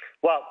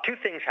 well, 2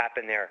 things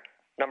happen there.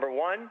 Number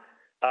 1,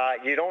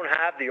 you don't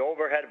have the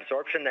overhead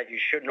absorption that you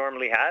should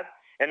normally have.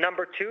 And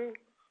number 2,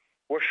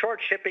 we're short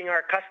shipping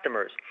our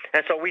customers.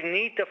 And so we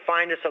need to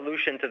find a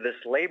solution to this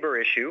labor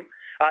issue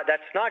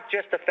that's not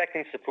just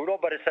affecting Saputo,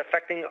 but it's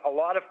affecting a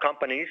lot of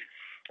companies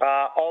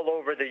all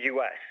over the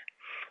U.S.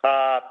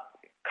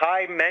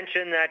 Kai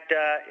mentioned that,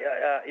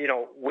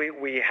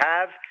 we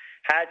have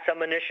had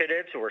some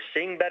initiatives. We're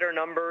seeing better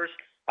numbers.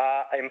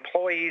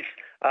 employees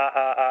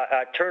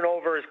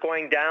turnover is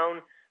going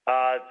down.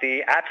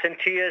 The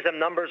absenteeism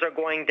numbers are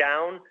going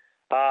down.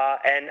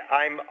 And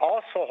I'm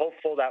also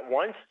hopeful that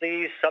once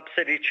these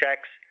subsidy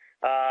checks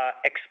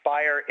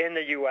expire in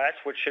the U.S.,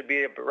 which should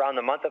be around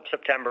the month of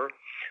September,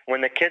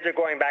 when the kids are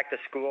going back to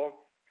school,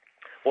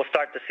 we'll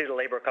start to see the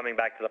labor coming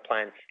back to the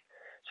plants.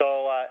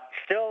 So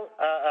still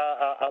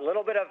a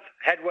little bit of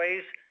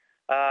headways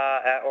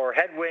or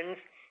headwinds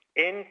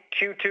in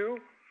Q2,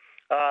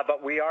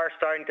 but we are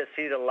starting to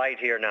see the light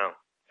here now.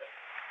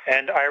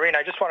 And Irene,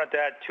 I just wanted to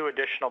add 2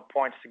 additional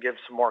points to give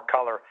some more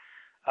color.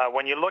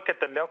 When you look at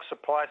the milk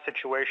supply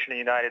situation in the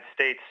United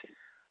States,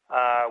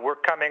 we're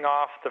coming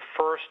off the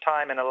first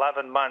time in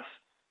 11 months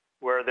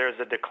where there's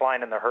a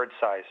decline in the herd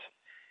size.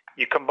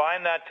 You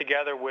combine that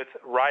together with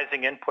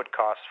rising input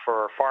costs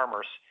for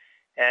farmers,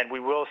 and we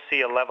will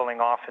see a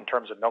leveling off in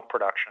terms of milk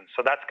production.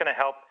 So that's going to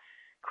help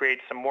create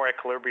some more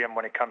equilibrium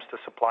when it comes to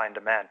supply and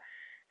demand.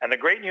 And the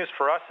great news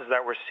for us is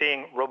that we're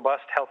seeing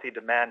robust, healthy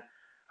demand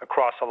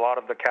across a lot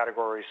of the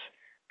categories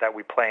that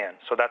we play in.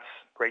 So that's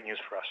great news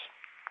for us.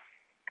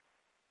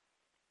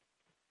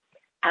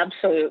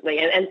 Absolutely.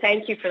 And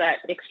thank you for that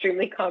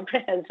extremely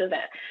comprehensive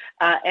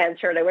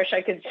answer. And I wish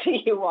I could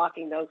see you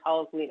walking those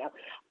halls, Lino.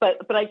 But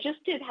I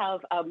just did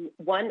have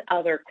one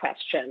other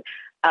question,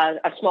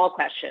 a small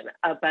question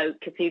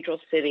about Cathedral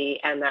City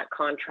and that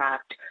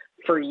contract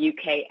for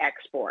UK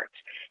exports.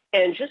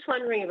 And just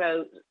wondering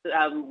about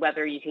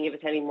whether you can give us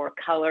any more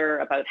color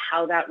about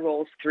how that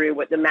rolls through,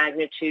 what the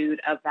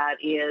magnitude of that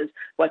is,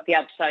 what the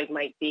upside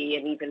might be,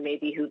 and even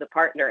maybe who the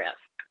partner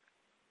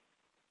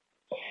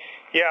is.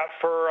 Yeah,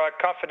 for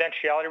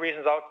confidentiality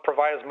reasons, I'll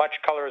provide as much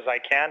color as I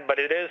can, but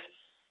it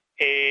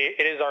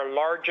is our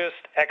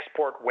largest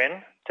export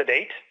win to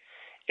date.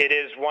 It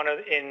is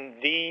in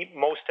the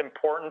most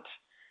important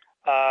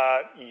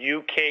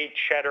UK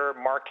cheddar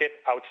market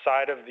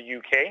outside of the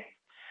UK,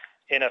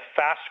 in a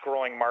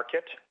fast-growing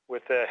market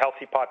with a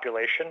healthy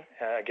population,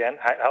 again,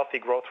 healthy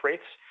growth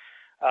rates.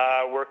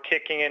 We're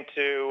kicking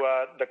into,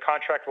 the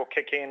contract will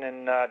kick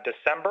in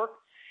December.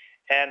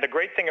 And the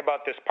great thing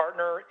about this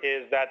partner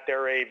is that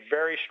they're a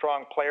very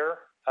strong player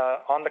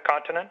on the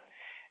continent,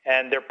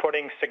 and they're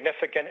putting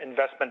significant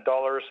investment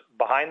dollars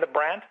behind the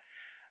brand.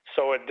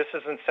 So this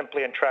isn't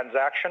simply a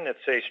transaction,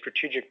 it's a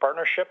strategic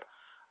partnership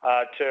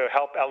to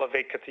help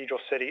elevate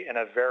Cathedral City in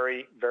a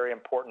very, very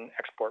important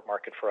export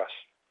market for us.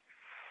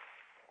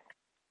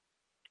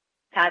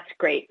 That's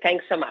great.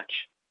 Thanks so much.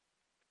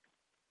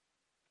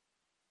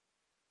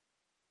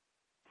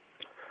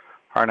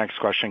 Our next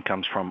question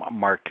comes from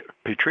Mark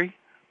Petrie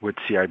with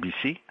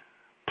CIBC.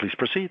 Please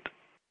proceed.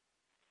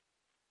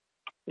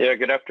 Yeah,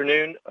 good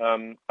afternoon.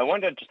 I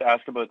wanted to just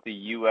ask about the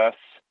U.S.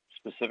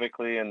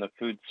 specifically and the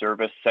food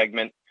service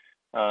segment.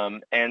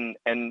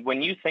 And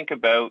when you think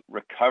about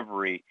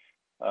recovery,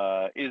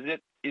 is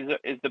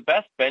the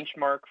best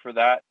benchmark for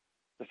that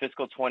the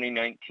fiscal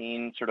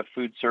 2019 sort of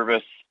food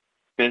service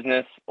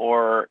business,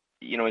 or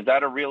is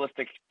that a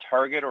realistic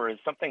target, or is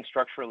something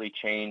structurally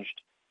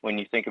changed when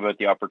you think about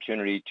the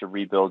opportunity to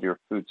rebuild your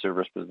food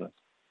service business?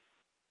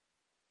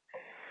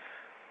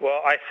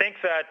 Well, I think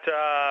that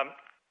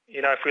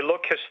if we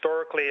look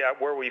historically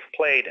at where we've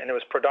played, and it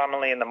was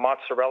predominantly in the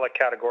mozzarella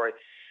category,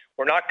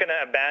 we're not going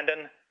to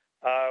abandon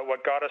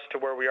what got us to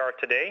where we are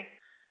today.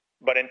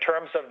 But in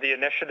terms of the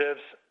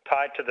initiatives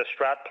tied to the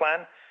Strat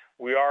Plan,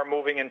 we are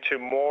moving into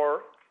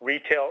more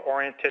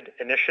retail-oriented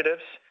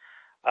initiatives.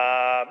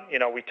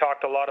 We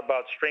talked a lot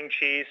about string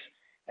cheese,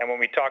 and when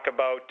we talk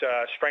about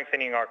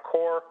strengthening our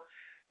core,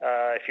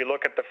 if you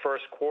look at the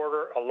first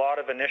quarter, a lot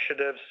of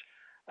initiatives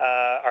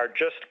are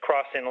just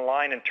crossing the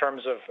line in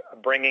terms of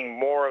bringing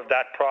more of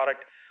that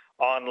product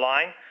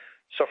online.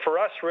 So for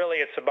us, really,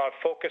 it's about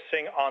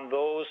focusing on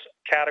those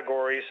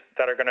categories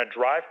that are going to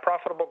drive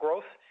profitable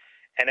growth,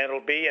 and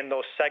it'll be in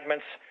those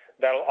segments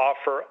that'll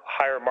offer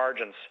higher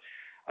margins.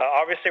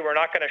 Obviously, we're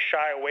not going to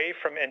shy away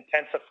from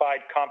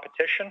intensified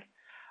competition,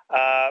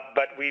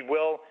 but we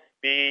will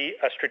be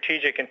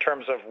strategic in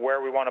terms of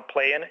where we want to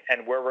play in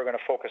and where we're going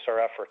to focus our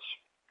efforts.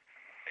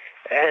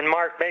 And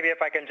Mark, maybe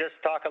if I can just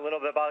talk a little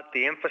bit about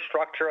the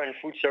infrastructure and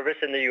food service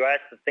in the U.S.,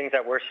 the things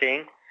that we're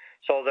seeing.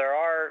 So there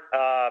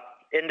are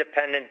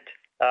independent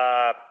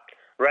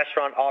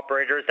restaurant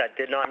operators that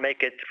did not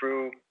make it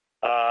through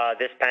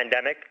this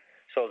pandemic,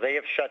 so they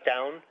have shut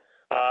down.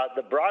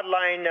 The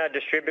broadline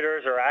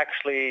distributors are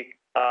actually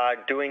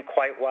doing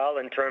quite well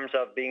in terms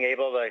of being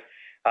able to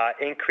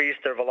increase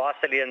their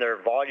velocity and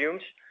their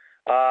volumes.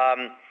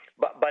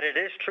 But it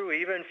is true,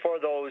 even for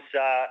those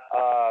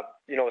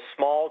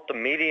small to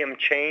medium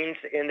chains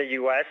in the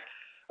U.S.,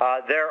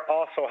 they're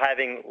also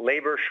having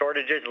labor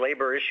shortages,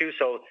 labor issues,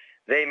 so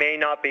they may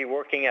not be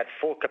working at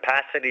full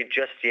capacity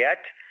just yet.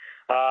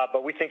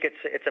 But we think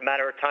it's a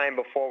matter of time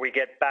before we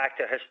get back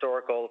to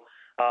historical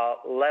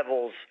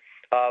levels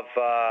of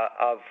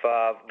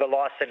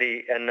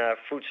velocity and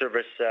food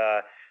service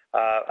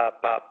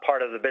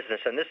part of the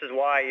business. And this is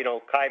why,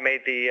 Kai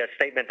made the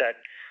statement that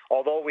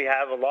although we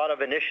have a lot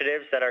of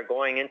initiatives that are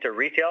going into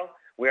retail,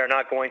 we are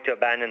not going to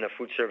abandon the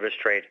food service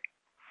trade.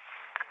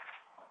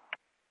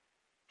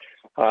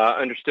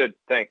 Understood.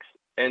 Thanks.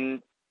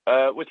 And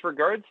with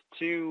regards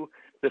to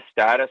the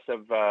status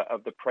of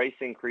the price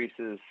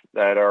increases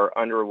that are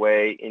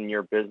underway in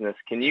your business,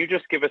 can you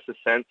just give us a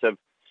sense of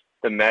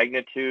the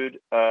magnitude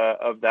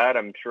of that?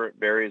 I'm sure it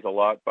varies a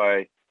lot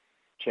by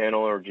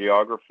channel or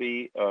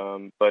geography,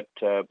 but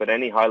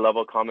any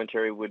high-level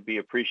commentary would be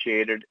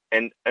appreciated.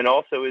 And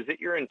also, is it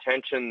your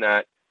intention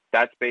that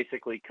that's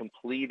basically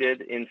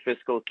completed in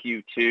fiscal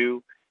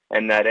Q2,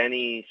 and that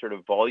any sort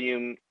of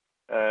volume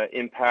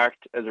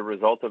impact as a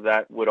result of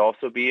that would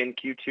also be in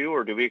Q2,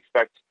 or do we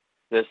expect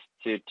this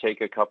to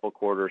take a couple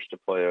quarters to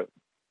play out?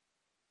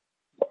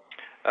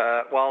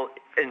 Well,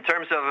 in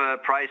terms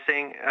of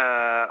pricing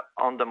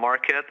on the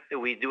market,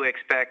 we do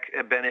expect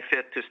a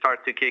benefit to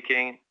start to kick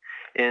in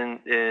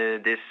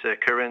this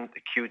current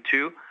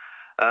Q2,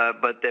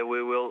 but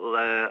we will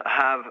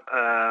have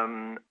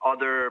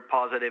other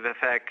positive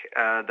effect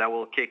that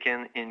will kick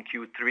in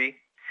Q3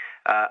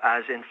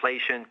 as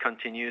inflation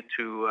continue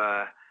to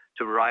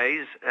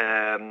rise.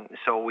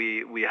 So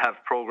we have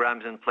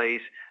programs in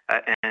place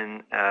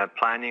and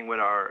planning with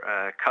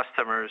our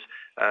customers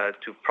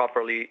to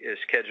properly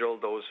schedule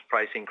those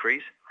price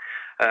increase.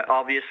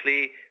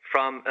 Obviously,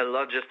 from a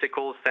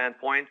logistical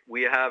standpoint,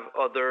 we have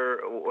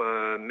other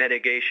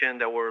mitigation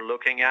that we're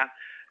looking at,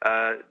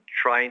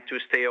 trying to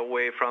stay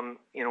away from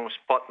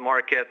spot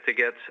market to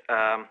get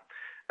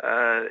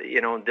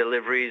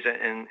deliveries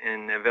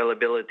and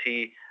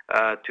availability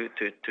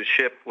to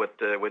ship with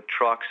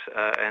trucks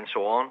and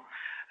so on.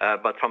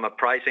 But from a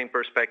pricing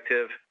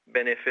perspective,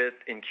 benefit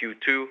in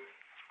Q2,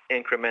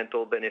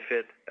 incremental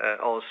benefit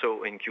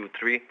also in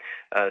Q3.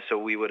 So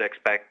we would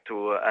expect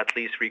to at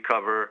least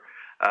recover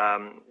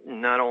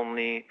not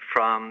only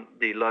from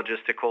the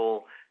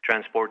logistical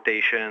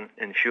transportation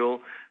and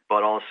fuel,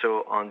 but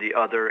also on the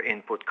other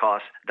input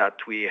costs that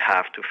we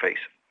have to face.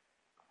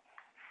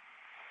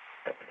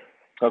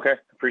 Okay,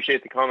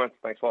 appreciate the comments.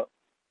 Thanks a lot.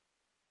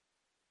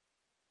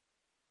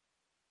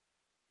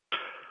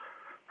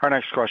 Our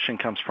next question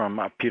comes from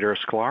Peter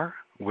Sklar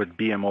with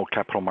BMO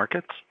Capital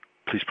Markets.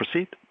 Please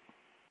proceed.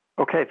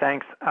 Okay,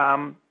 thanks.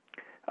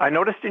 I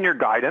noticed in your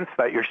guidance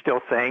that you're still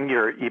saying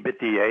your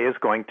EBITDA is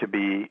going to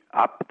be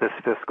up this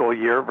fiscal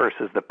year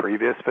versus the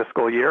previous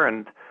fiscal year.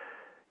 And,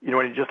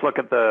 when you just look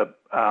at the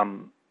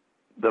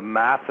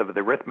math of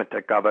the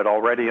arithmetic of it,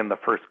 already in the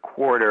first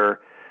quarter,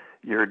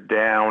 you're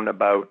down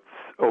about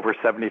over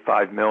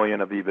 75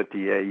 million of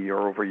EBITDA year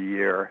over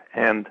year.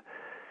 And,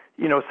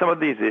 some of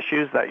these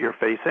issues that you're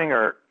facing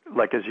are,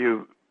 like as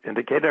you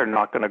indicated, are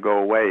not going to go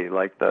away,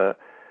 like the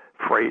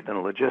freight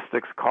and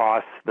logistics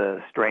costs,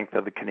 the strength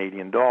of the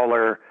Canadian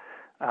dollar,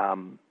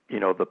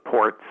 the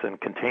ports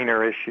and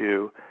container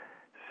issue.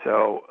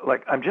 So,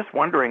 I'm just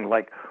wondering,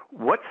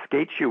 what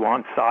skates you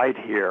on side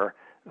here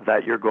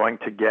that you're going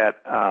to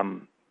get,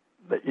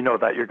 that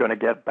you're going to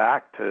get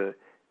back to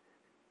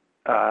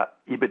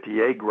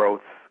EBITDA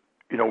growth,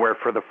 where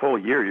for the full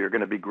year you're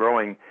going to be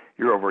growing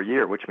year over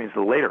year, which means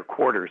the later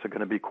quarters are going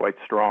to be quite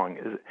strong.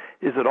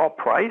 Is it all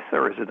price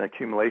or is it an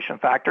accumulation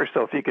factor?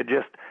 So if you could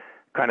just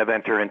kind of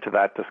enter into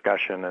that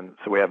discussion and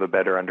so we have a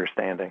better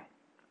understanding.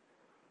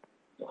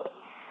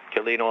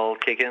 Kalino will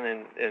kick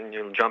in and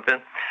you'll jump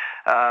in.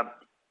 Tough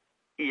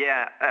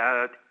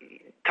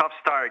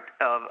start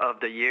of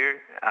the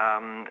year.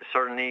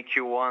 Certainly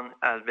Q1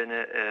 has been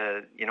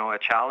a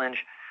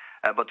challenge,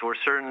 but we're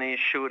certainly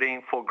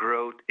shooting for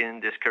growth in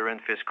this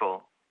current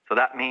fiscal. So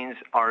that means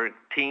our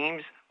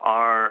teams,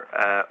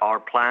 our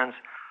plans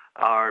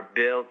are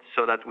built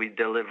so that we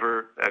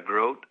deliver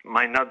growth.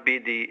 Might not be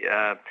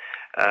the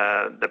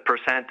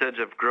percentage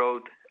of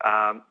growth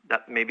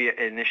that maybe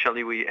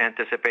initially we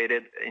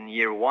anticipated in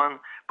year one,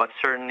 but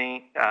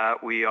certainly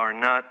we are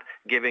not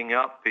giving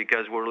up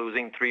because we're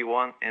losing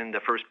 3-1 in the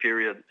first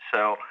period.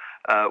 So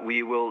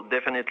we will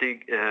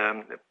definitely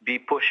be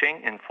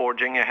pushing and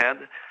forging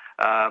ahead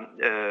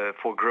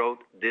for growth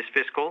this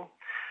fiscal.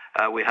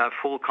 We have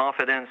full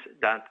confidence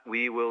that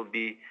we will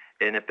be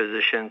in a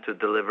position to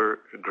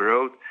deliver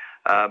growth,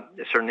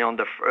 certainly on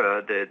the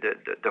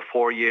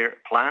 4-year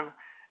plan.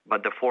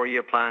 But the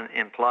 4-year plan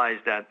implies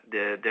that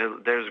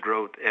there's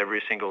growth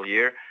every single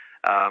year.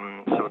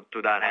 So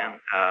to that end,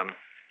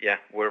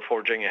 we're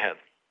forging ahead.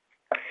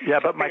 Yeah,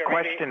 but my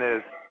question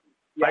is,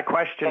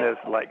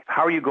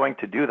 how are you going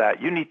to do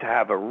that? You need to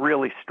have a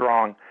really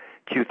strong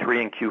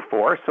Q3 and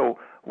Q4. So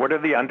what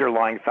are the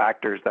underlying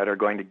factors that are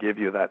going to give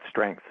you that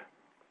strength?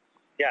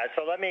 Yeah,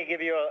 so let me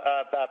give you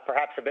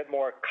perhaps a bit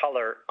more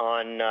color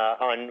on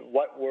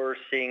what we're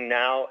seeing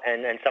now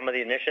and some of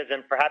the initiatives,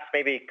 and perhaps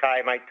maybe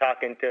Kai might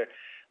talk into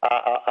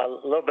a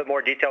little bit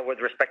more detail with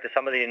respect to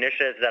some of the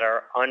initiatives that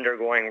are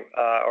undergoing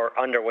or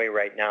underway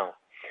right now.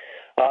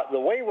 The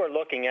way we're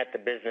looking at the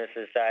business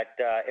is that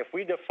if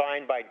we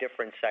define by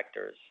different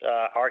sectors,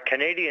 our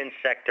Canadian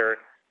sector,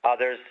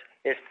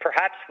 is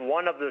perhaps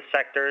one of the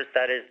sectors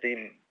that is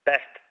the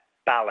best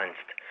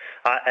balanced.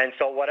 And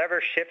so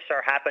whatever shifts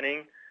are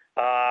happening,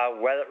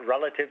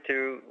 relative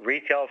to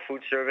retail,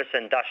 food service,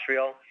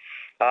 industrial,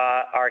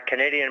 our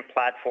Canadian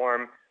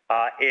platform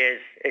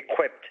is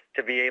equipped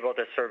to be able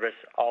to service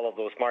all of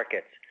those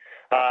markets.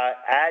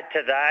 Add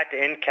to that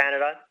in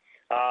Canada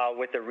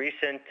with the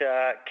recent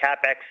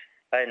CapEx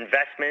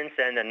investments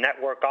and the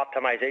network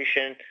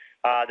optimization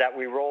that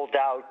we rolled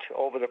out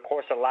over the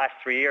course of the last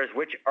 3 years,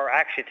 which are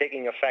actually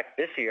taking effect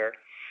this year.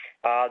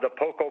 The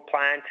POCO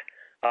plant,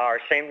 our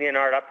St.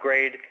 Leonard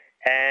upgrade,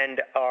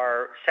 and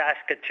our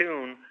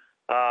Saskatoon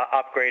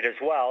upgrade as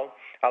well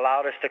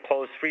allowed us to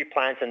close 3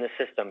 plants in the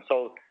system.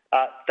 So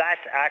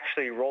that's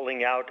actually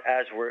rolling out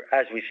as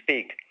we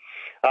speak.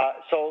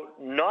 So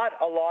not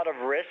a lot of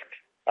risk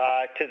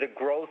to the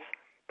growth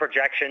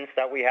projections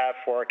that we have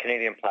for our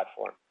Canadian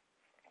platform.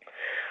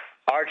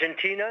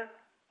 Argentina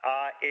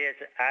is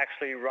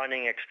actually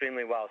running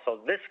extremely well. So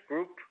this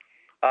group,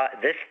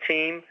 this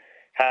team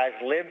has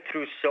lived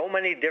through so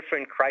many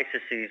different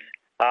crises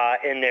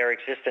in their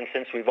existence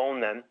since we've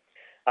owned them,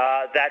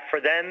 that for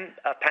them,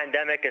 a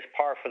pandemic is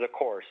par for the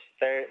course.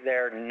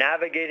 They're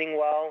navigating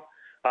well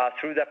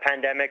through the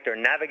pandemic. They're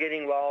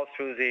navigating well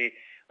through the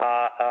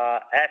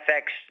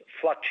FX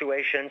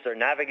fluctuations. They're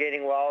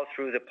navigating well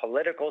through the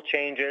political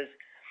changes.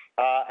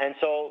 And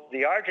so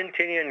the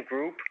Argentinian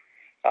group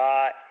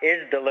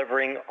is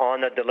delivering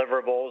on the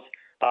deliverables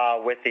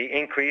with the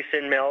increase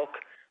in milk,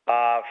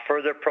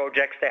 further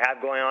projects they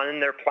have going on in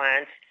their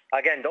plants.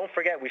 Again, don't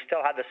forget, we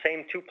still have the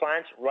same 2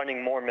 plants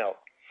running more milk.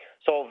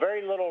 So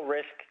very little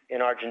risk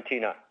in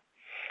Argentina.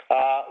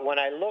 When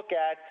I look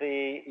at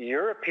the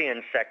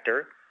European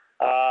sector,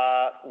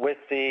 with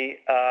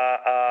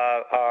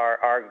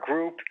our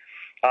group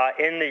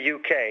in the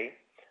UK,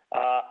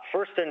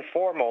 first and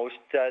foremost,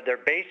 their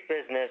base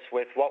business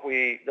with what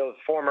the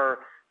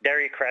former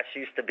Dairy Crest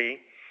used to be.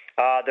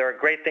 There are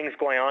great things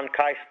going on.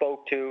 Kai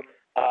spoke to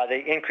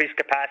the increased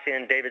capacity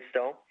in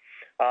Davidstow,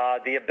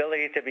 the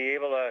ability to be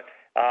able to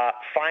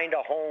find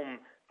a home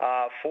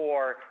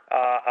for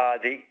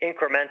the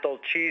incremental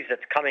cheese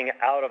that's coming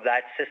out of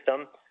that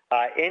system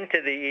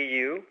into the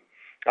EU,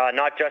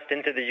 not just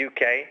into the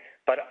UK,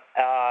 but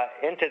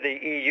into the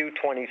EU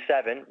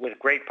 27 with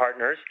great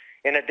partners,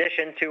 in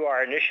addition to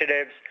our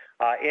initiatives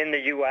in the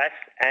US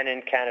and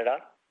in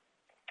Canada.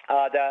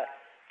 The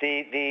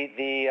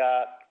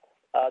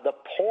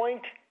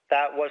point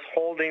that was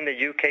holding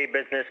the UK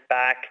business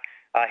back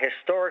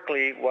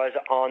historically was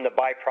on the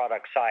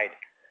byproduct side.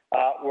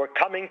 We're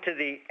coming to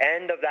the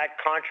end of that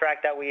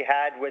contract that we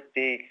had with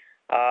the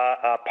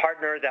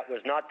partner that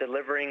was not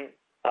delivering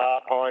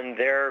on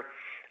their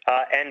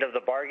end of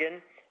the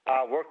bargain.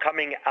 We're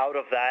coming out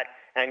of that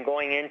and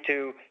going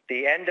into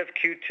the end of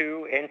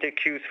Q2 into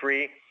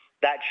Q3.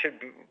 That should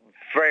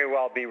very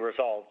well be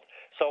resolved.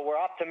 So we're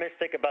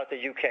optimistic about the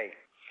UK.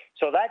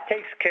 So that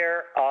takes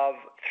care of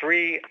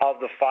 3 of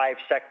the 5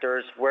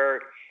 sectors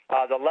where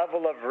the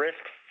level of risk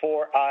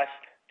for us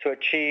to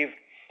achieve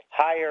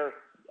higher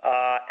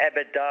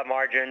EBITDA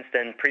margins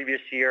than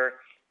previous year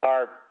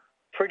are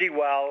pretty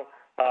well,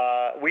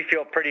 we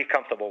feel pretty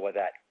comfortable with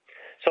that.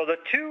 So the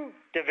 2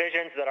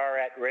 divisions that are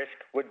at risk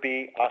would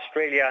be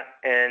Australia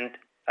and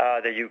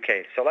the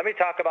UK. So let me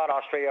talk about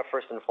Australia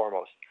first and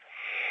foremost.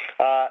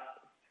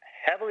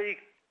 Heavily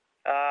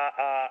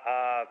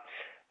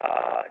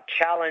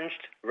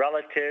challenged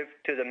relative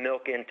to the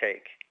milk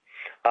intake.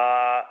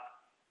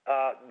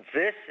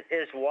 This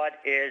is what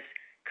is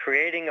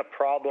creating a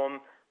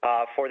problem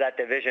for that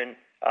division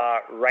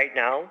right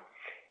now.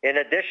 In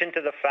addition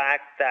to the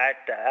fact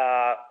that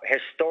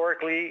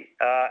historically,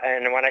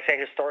 and when I say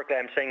historically,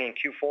 I'm saying in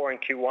Q4 and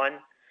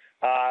Q1,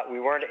 we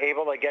weren't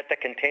able to get the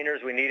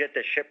containers we needed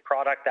to ship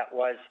product that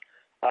was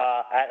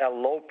at a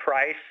low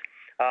price.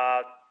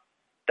 A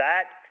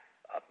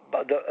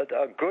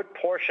good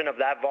portion of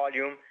that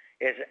volume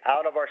is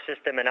out of our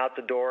system and out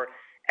the door,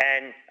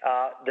 and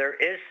there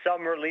is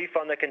some relief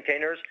on the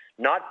containers,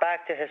 not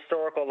back to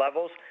historical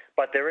levels,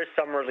 but there is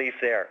some relief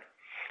there.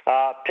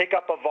 Pick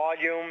up of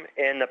volume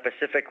in the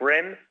Pacific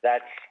Rim,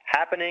 that's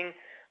happening.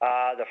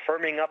 The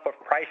firming up of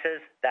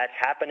prices, that's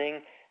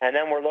happening. And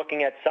then we're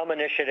looking at some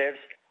initiatives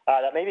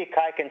that maybe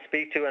Kai can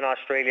speak to in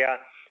Australia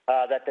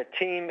that the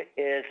team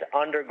is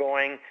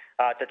undergoing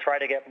to try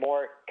to get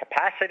more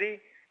capacity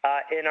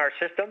in our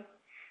system,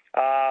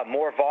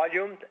 more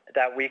volume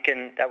that we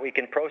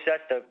can process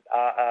to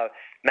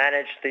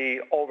manage the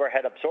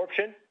overhead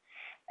absorption,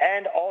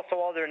 and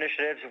also other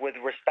initiatives with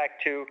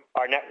respect to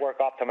our network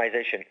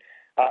optimization.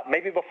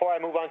 Maybe before I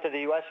move on to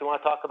the U.S., you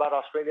want to talk about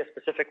Australia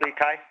specifically,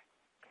 Kai?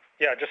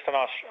 Yeah, just on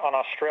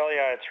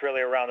Australia, it's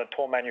really around the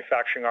toll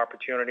manufacturing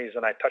opportunities,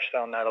 and I touched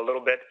on that a little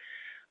bit.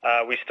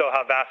 We still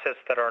have assets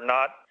that are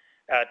not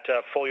at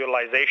full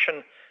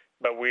utilization,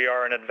 but we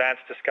are in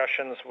advanced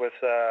discussions with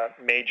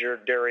major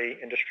dairy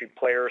industry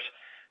players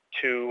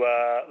to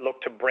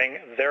look to bring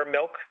their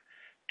milk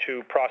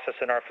to process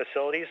in our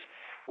facilities,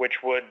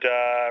 which would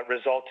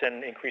result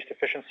in increased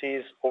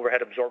efficiencies,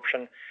 overhead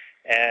absorption,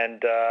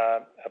 and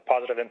a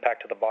positive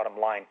impact to the bottom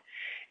line.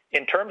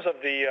 In terms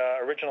of the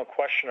original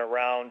question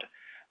around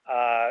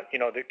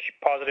the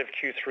positive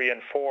Q3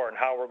 and 4 and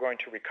how we're going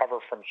to recover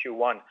from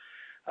Q1,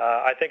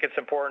 I think it's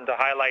important to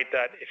highlight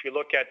that if you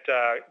look at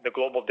the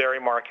global dairy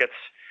markets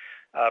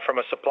from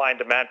a supply and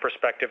demand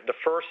perspective, the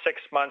first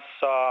 6 months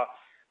saw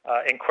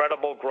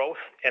incredible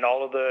growth in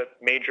all of the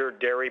major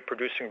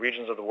dairy-producing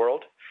regions of the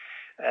world.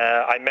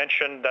 I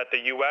mentioned that the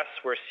U.S.,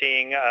 we're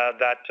seeing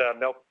that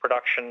milk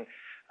production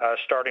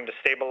starting to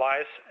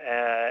stabilize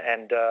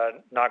and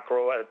not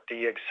grow at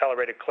the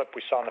accelerated clip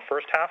we saw in the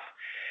first half.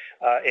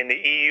 In the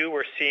EU,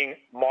 we're seeing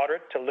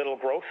moderate to little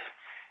growth.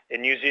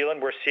 In New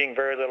Zealand, we're seeing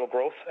very little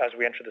growth as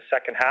we enter the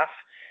second half,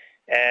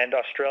 and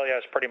Australia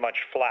is pretty much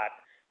flat.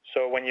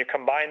 So when you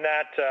combine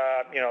that,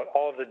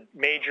 all of the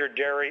major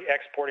dairy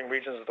exporting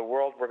regions of the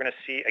world, we're going to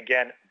see,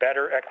 again,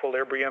 better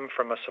equilibrium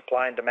from a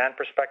supply and demand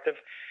perspective,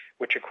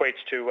 which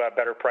equates to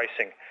better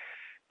pricing.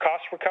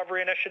 Cost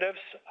recovery initiatives,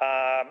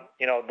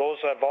 those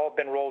have all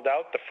been rolled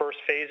out, the first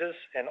phases,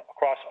 and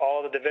across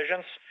all of the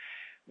divisions.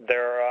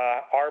 There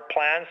are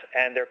plans,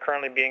 and they're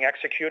currently being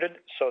executed,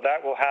 so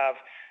that will have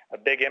a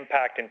big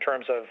impact in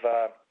terms of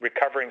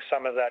recovering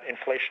some of that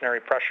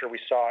inflationary pressure we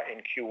saw in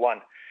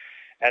Q1.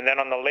 And then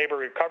on the labor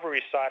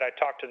recovery side, I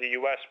talked to the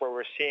U.S. where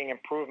we're seeing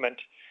improvement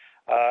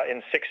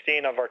in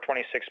 16 of our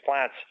 26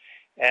 plants,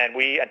 and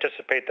we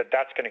anticipate that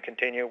that's going to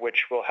continue,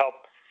 which will help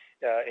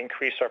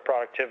increase our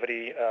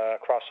productivity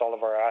across all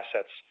of our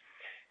assets.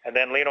 And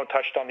then Lino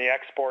touched on the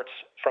exports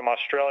from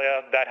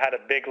Australia. That had a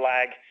big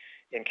lag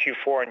in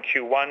Q4 and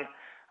Q1.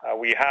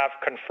 We have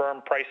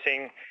confirmed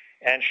pricing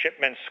and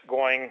shipments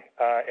going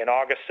in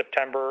August,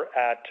 September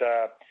at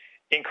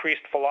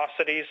increased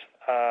velocities,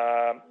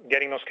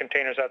 getting those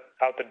containers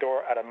out the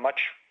door at a much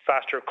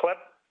faster clip,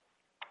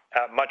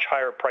 at much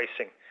higher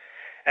pricing.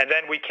 And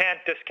then we can't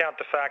discount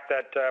the fact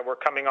that we're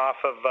coming off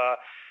of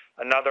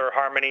another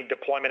Harmony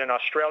deployment in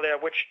Australia,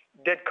 which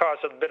did cause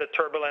a bit of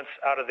turbulence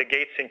out of the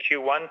gates in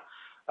Q1,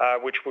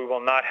 which we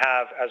will not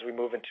have as we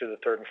move into the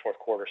third and fourth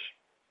quarters.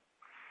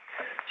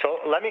 So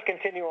let me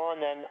continue on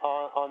then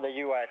on the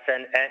U.S.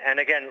 And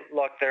again,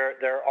 look,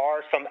 there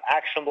are some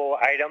actionable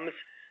items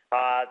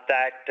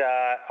that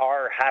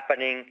are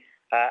happening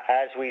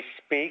as we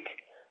speak.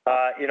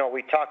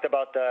 We talked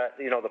about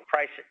the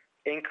price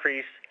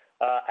increase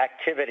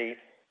activity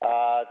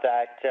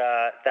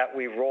that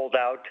we rolled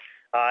out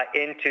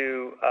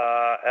into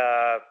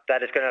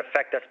that is going to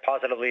affect us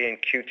positively in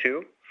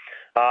Q2.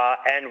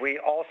 And we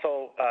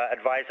also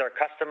advise our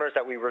customers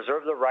that we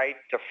reserve the right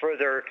to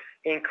further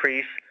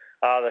increase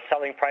the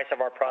selling price of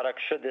our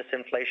products should this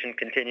inflation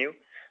continue.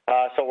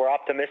 So we're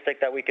optimistic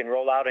that we can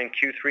roll out in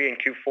Q3 and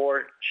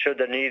Q4 should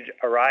the need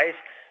arise,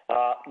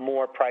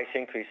 more price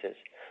increases.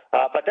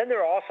 But then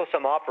there are also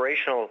some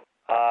operational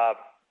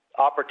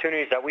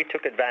opportunities that we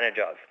took advantage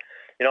of.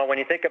 When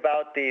you think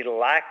about the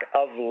lack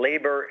of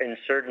labor in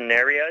certain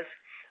areas,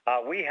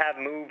 we have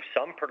moved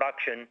some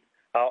production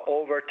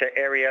over to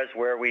areas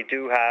where we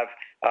do have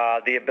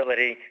the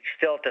ability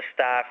still to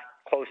staff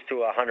close to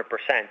 100%.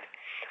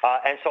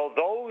 And so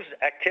those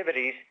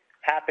activities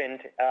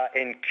happened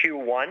in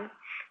Q1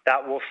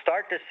 that we'll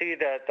start to see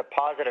the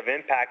positive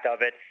impact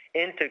of it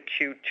into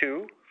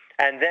Q2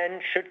 and then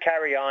should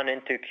carry on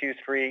into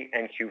Q3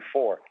 and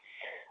Q4.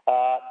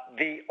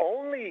 The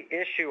only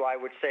issue I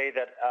would say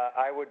that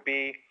I would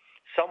be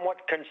somewhat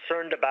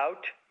concerned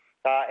about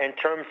in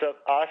terms of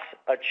us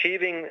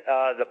achieving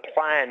the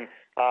plan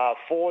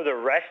for the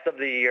rest of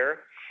the year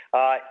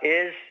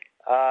is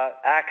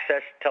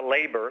access to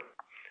labor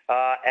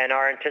and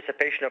our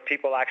anticipation of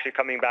people actually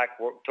coming back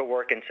to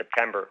work in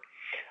September.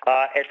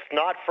 It's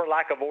not for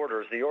lack of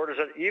orders. The orders,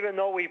 even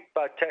though we've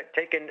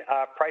taken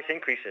price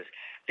increases,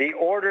 the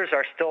orders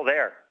are still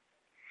there.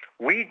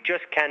 We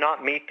just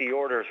cannot meet the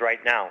orders right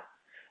now.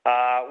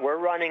 We're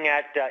running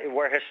at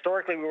where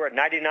historically we were at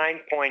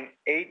 99.8,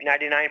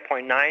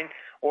 99.9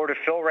 order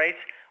fill rates.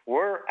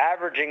 We're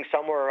averaging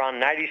somewhere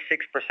around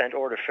 96%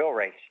 order fill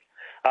rates.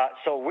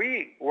 So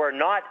we were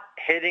not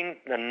hitting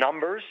the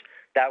numbers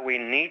that we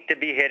need to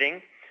be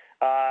hitting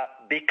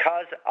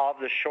because of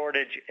the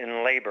shortage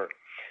in labor.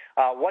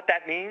 What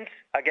that means,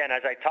 again,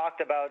 as I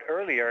talked about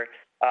earlier,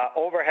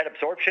 overhead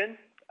absorption,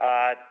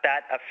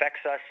 that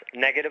affects us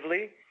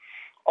negatively.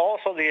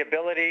 Also, the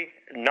ability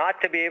not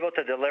to be able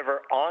to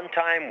deliver on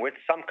time with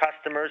some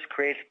customers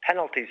creates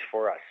penalties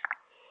for us.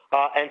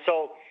 And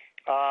so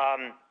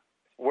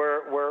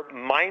we're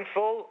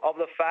mindful of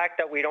the fact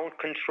that we don't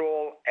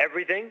control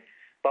everything,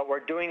 but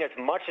we're doing as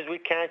much as we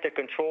can to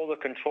control the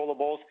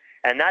controllables,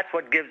 and that's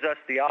what gives us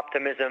the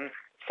optimism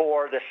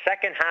for the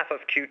second half of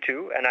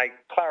Q2, and I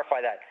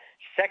clarify that,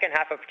 second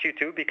half of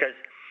Q2, because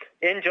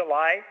in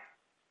July,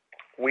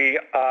 we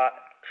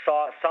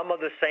saw some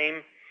of the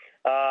same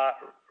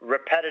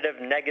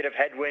repetitive negative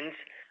headwinds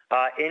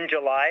in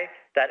July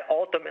that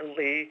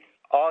ultimately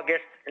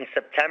August and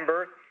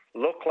September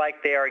look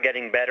like they are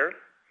getting better.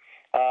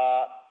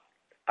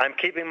 I'm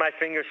keeping my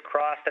fingers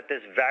crossed that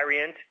this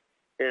variant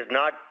is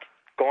not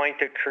going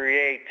to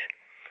create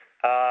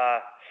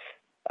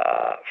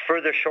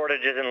further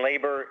shortages in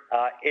labor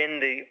in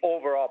the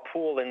overall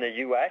pool in the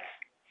U.S.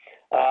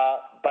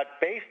 But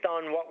based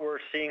on what we're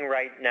seeing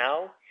right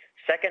now,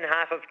 second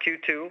half of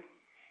Q2,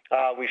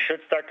 we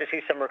should start to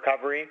see some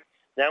recovery.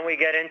 Then we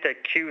get into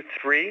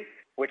Q3,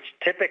 which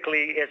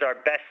typically is our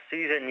best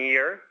season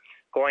year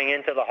going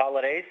into the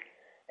holidays.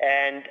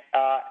 And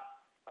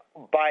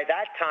by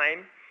that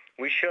time,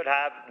 we should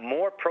have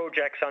more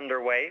projects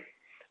underway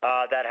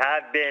that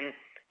have been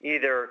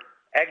either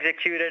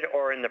executed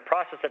or in the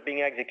process of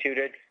being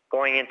executed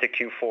going into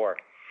Q4.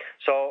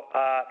 So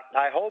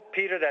I hope,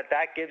 Peter,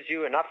 that gives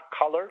you enough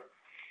color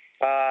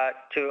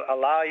to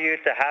allow you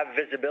to have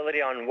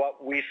visibility on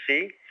what we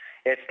see.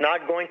 It's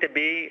not going to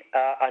be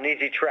an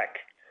easy trek,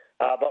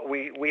 but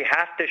we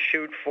have to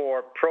shoot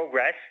for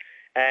progress,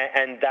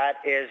 and that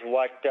is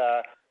what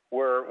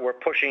we're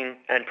pushing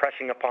and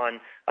pressing upon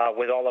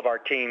with all of our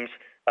teams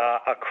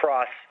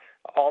across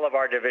all of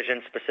our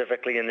divisions,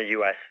 specifically in the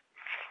U.S.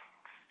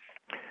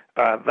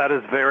 That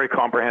is very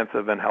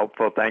comprehensive and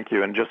helpful. Thank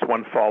you. And just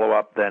one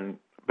follow-up then,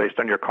 based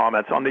on your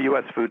comments on the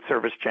U.S. food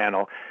service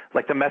channel,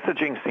 like the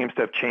messaging seems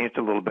to have changed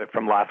a little bit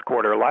from last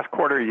quarter. Last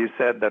quarter, you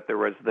said that there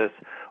was this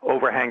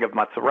overhang of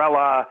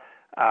mozzarella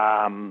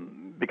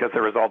because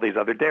there was all these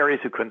other dairies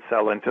who couldn't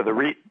sell into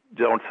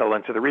don't sell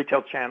into the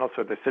retail channel,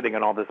 so they're sitting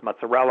on all this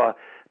mozzarella,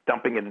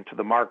 dumping it into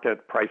the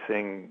market.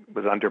 Pricing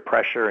was under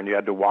pressure, and you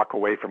had to walk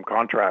away from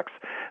contracts.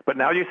 But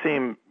now you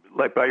seem,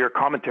 like by your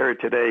commentary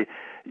today,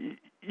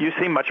 you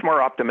seem much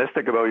more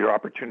optimistic about your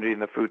opportunity in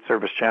the food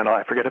service channel.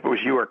 I forget if it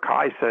was you or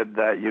Kai said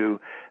that you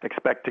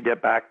expect to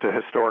get back to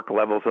historic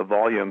levels of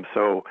volume.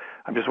 So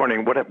I'm just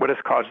wondering, what has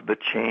caused the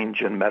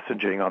change in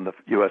messaging on the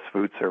U.S.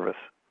 food service?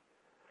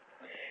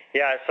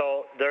 Yeah,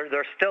 so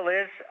there still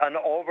is an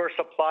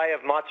oversupply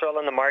of mozzarella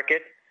in the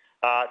market.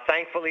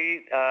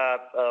 Thankfully,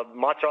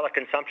 mozzarella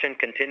consumption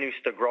continues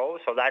to grow,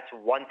 so that's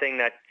one thing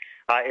that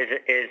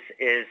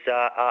is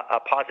a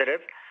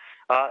positive.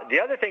 The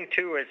other thing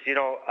too is,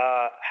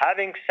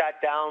 having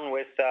sat down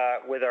with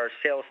our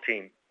sales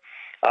team,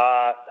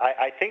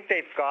 I think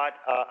they've got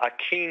a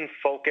keen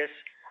focus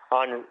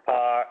on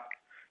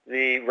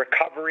the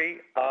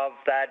recovery of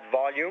that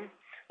volume.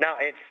 Now,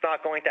 it's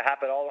not going to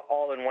happen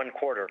all in one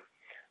quarter,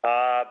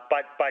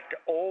 but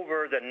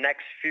over the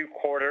next few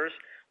quarters,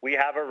 we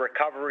have a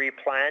recovery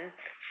plan.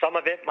 Some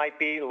of it might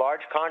be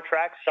large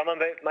contracts. Some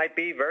of it might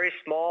be very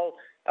small,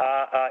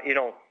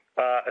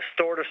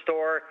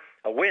 store-to-store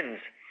wins.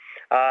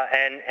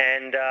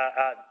 And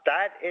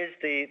that is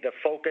the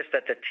focus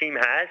that the team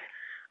has.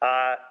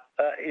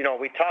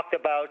 We talked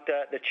about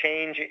the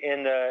change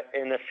in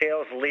the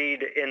sales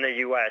lead in the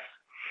U.S.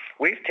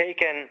 We've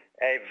taken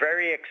a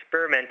very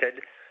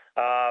experimented,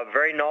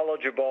 very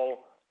knowledgeable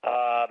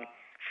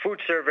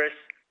food service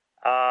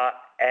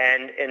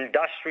and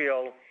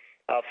industrial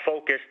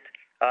focused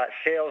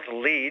sales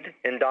lead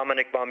in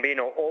Dominic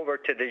Bombino over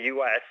to the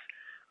U.S.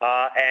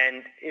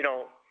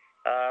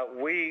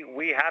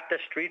 We have to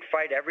street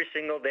fight every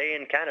single day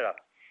in Canada.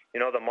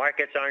 The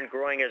markets aren't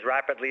growing as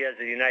rapidly as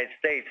the United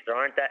States. There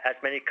aren't as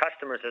many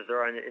customers as there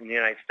are in the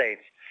United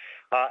States.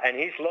 And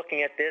he's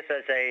looking at this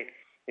as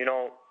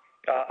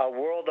a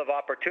world of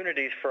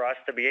opportunities for us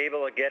to be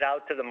able to get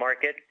out to the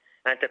market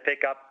and to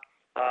pick up,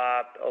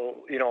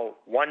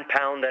 1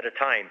 pound at a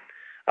time.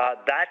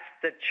 That's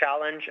the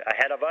challenge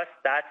ahead of us.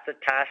 That's the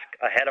task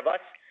ahead of us.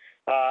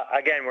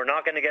 Again, we're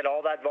not going to get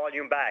all that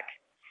volume back.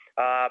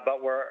 But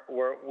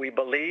we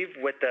believe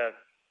with the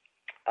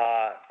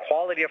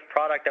quality of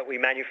product that we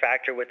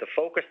manufacture, with the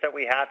focus that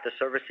we have to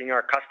servicing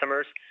our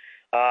customers,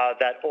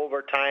 that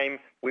over time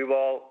we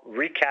will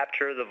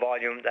recapture the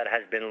volume that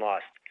has been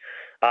lost.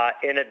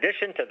 In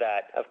addition to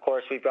that, of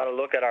course, we've got to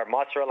look at our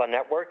mozzarella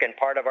network, and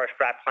part of our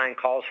strat plan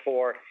calls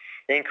for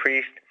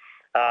increased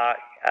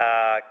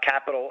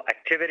capital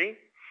activity.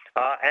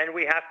 And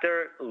we have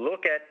to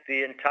look at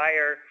the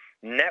entire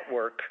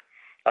network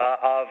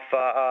of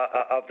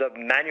the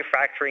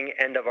manufacturing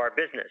end of our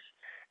business.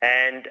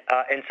 And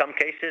in some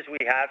cases,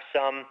 we have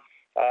some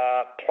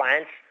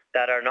plants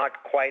that are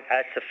not quite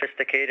as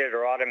sophisticated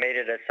or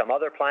automated as some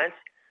other plants.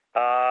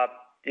 At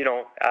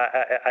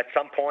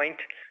some point,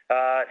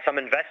 some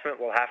investment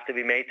will have to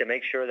be made to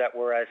make sure that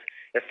we're as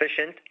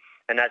efficient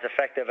and as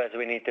effective as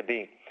we need to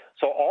be.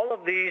 So all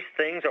of these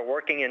things are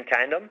working in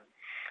tandem.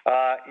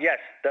 Yes,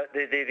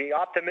 the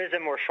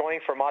optimism we're showing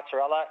for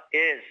mozzarella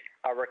is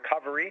a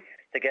recovery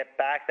to get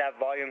back that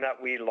volume that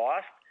we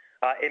lost.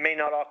 It may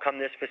not all come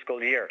this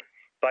fiscal year,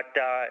 but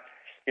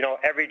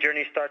every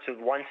journey starts with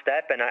one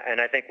step, and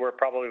I think we're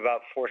probably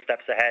about 4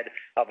 steps ahead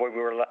of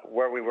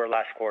where we were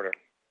last quarter.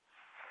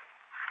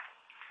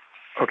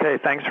 Okay,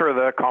 thanks for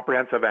the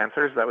comprehensive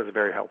answers. That was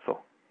very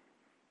helpful.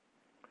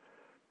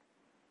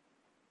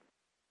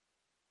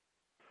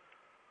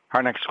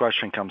 Our next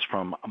question comes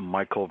from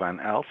Michael Van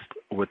Aelst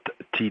with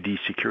TD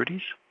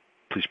Securities.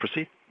 Please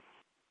proceed.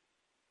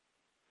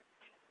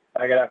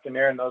 Hi, good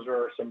afternoon. Those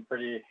were some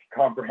pretty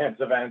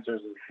comprehensive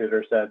answers, as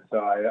Peter said, so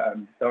I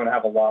don't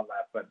have a lot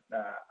left, but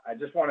I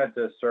just wanted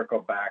to circle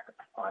back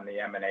on the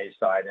M&A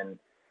side. And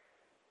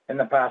in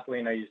the past,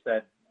 Lino, you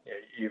said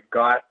you've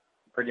got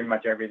pretty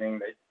much everything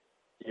that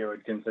you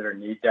would consider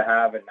need to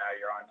have, and now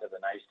you're on to the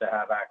nice to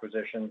have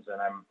acquisitions. And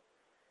I'm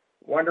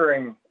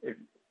wondering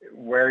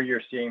where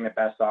you're seeing the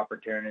best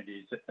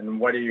opportunities, and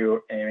what are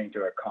you aiming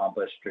to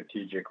accomplish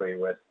strategically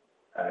with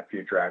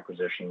future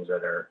acquisitions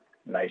that are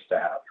nice to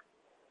have?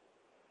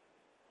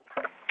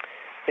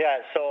 Yeah,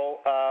 so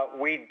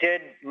we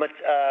did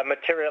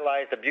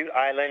materialize the Butte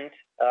Island,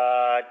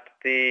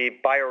 the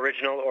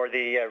Biooriginal or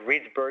the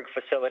Reedsburg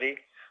facility,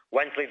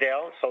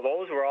 Wensleydale. So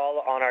those were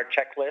all on our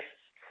checklists.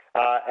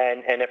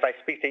 And if I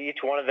speak to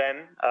each one of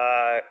them,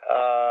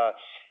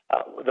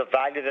 the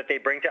value that they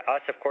bring to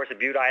us, of course, the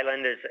Butte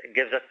Island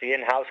gives us the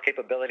in-house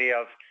capability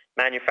of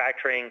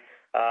manufacturing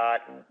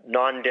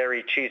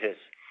non-dairy cheeses.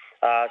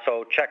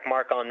 So check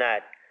mark on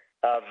that.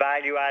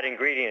 Value-add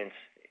ingredients,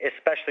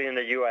 especially in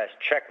the U.S.,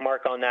 check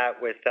mark on that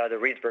with the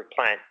Reedsburg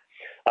plant.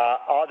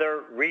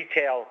 Other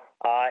retail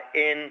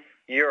in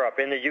Europe,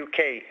 in the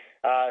UK,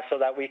 so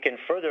that we can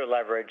further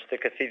leverage the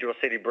Cathedral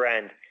City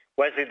brand.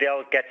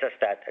 Wensleydale gets us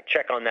that, a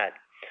check on that.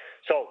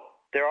 So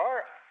there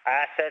are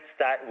assets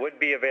that would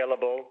be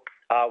available,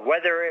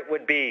 whether it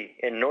would be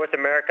in North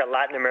America,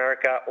 Latin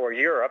America, or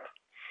Europe,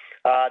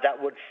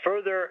 that would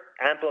further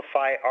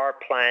amplify our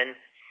plan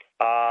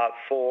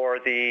for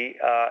the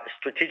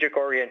strategic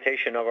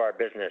orientation of our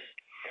business.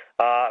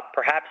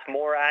 Perhaps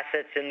more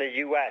assets in the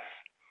U.S.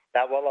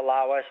 that will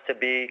allow us to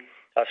be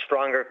a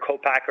stronger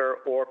co-packer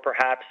or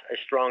perhaps a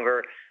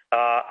stronger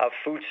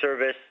food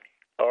service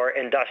or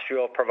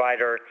industrial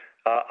provider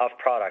of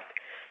product.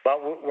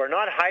 But we're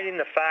not hiding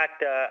the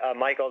fact,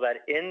 Michael,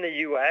 that in the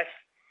U.S.,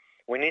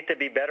 we need to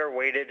be better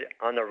weighted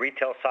on the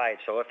retail side.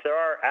 So if there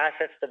are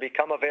assets that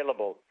become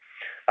available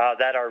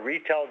that are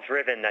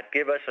retail-driven, that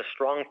give us a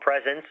strong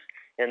presence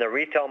in the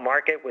retail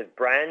market with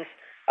brands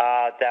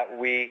that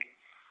we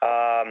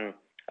that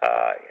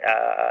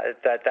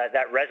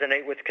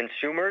resonate with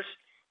consumers,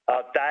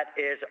 that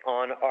is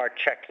on our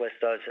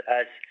checklist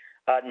as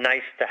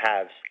nice to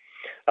haves.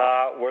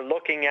 We're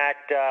looking at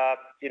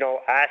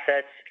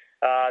assets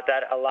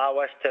that allow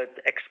us to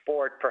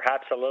export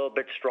perhaps a little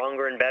bit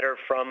stronger and better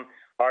from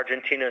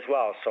Argentina as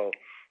well. So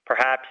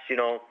perhaps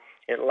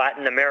in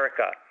Latin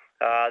America,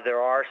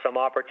 there are some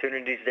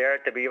opportunities there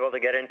to be able to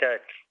get into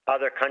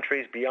other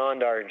countries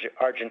beyond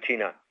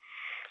Argentina.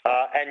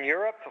 And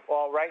Europe,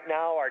 well, right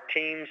now our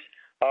teams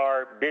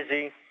are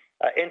busy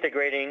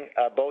integrating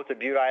both the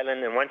Butte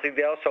Island and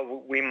Wensleydale,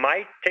 so we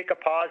might take a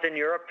pause in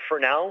Europe for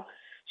now.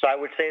 So I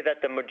would say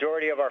that the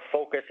majority of our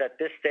focus at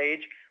this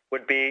stage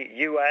would be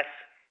U.S.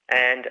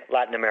 and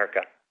Latin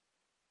America.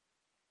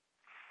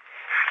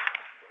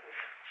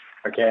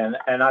 Okay,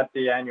 and at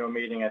the annual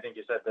meeting, I think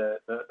you said the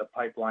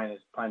pipeline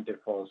is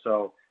plentiful.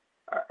 So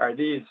are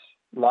these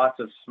lots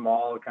of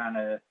small kind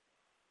of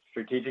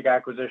strategic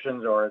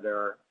acquisitions, or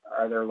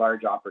are there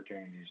large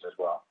opportunities as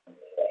well?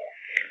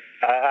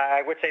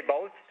 I would say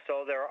both.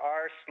 So there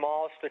are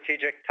small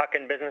strategic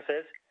tuck-in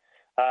businesses,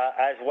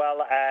 as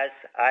well as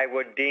I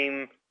would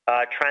deem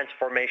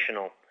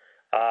transformational.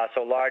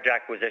 So large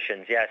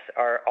acquisitions, yes,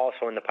 are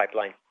also in the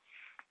pipeline.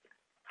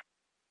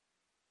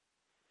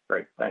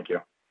 Great, thank you.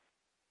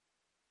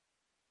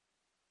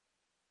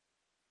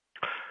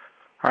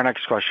 Our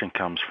next question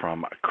comes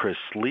from Chris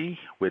Lee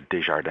with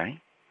Desjardins.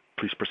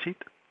 Please proceed.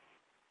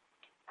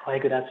 Hi,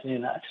 good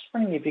afternoon. I'm just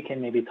wondering if you can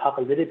maybe talk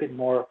a little bit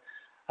more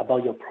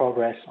about your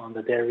progress on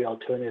the dairy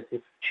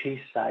alternative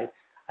cheese side.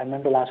 I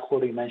remember last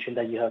quarter you mentioned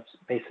that you have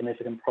made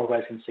significant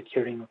progress in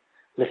securing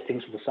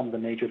listings with some of the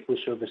major food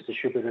service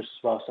distributors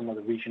as well as some of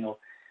the regional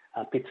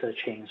pizza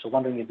chains. So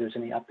wondering if there's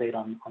any update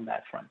on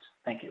that front.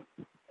 Thank you.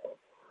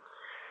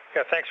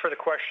 Yeah, thanks for the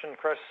question,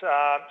 Chris.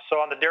 So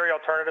on the dairy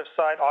alternative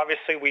side,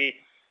 obviously we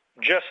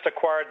just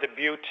acquired the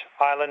Butte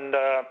Island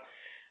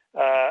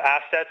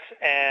assets,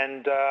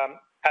 and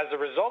as a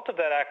result of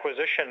that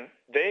acquisition,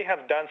 they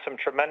have done some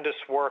tremendous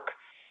work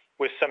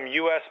with some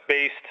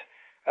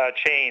U.S.-based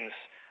chains,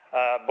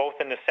 both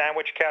in the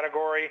sandwich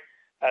category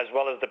as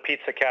well as the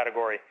pizza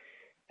category.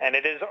 And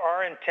it is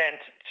our intent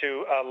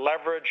to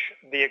leverage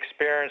the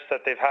experience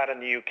that they've had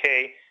in the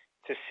UK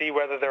to see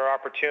whether there are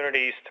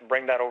opportunities to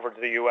bring that over to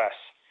the U.S.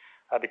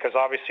 Because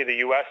obviously the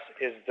U.S.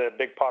 is the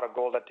big pot of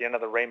gold at the end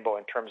of the rainbow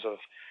in terms of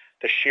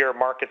the sheer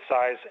market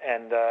size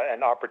and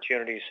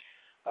opportunities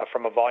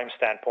from a volume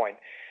standpoint.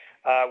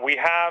 We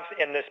have,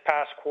 in this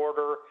past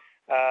quarter,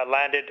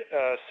 landed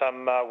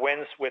some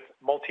wins with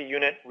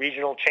multi-unit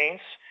regional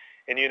chains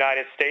in the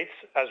United States,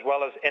 as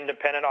well as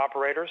independent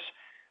operators.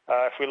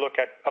 If we look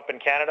at up in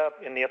Canada,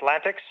 in the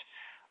Atlantics.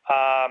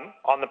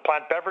 On the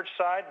plant beverage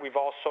side, we've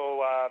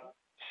also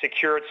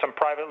secured some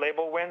private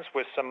label wins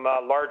with some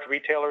large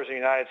retailers in the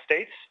United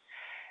States.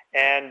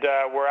 And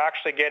we're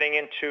actually getting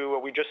into,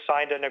 we just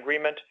signed an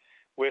agreement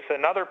with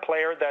another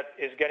player that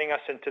is getting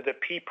us into the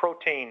pea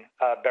protein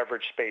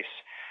beverage space.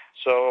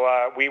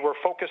 So we were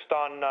focused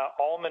on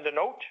almond and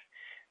oat,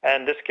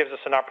 and this gives us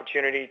an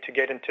opportunity to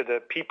get into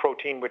the pea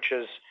protein, which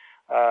is,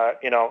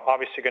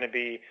 obviously going to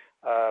be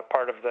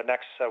part of the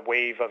next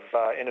wave of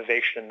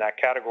innovation in that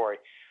category.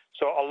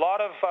 So a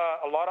lot of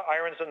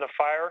irons in the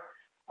fire.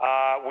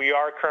 We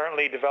are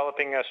currently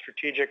developing a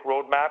strategic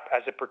roadmap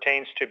as it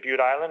pertains to Butte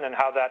Island and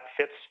how that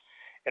fits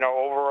in our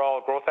overall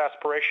growth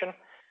aspiration.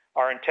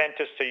 Our intent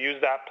is to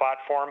use that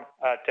platform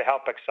to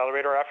help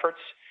accelerate our efforts.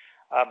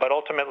 But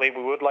ultimately,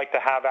 we would like to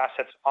have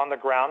assets on the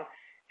ground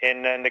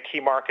in the key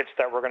markets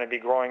that we're going to be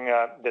growing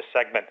this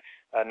segment,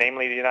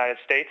 namely the United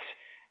States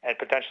and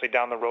potentially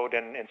down the road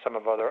in some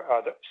of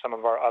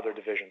our other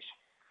divisions.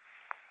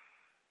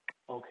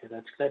 Okay,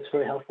 that's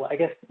very helpful. I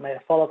guess my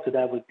follow-up to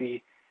that would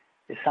be,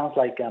 it sounds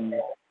like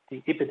the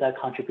EBITDA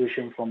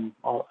contribution from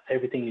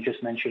everything you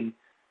just mentioned,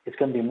 it's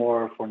going to be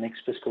more for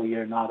next fiscal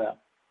year, not a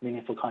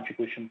meaningful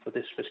contribution for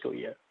this fiscal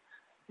year.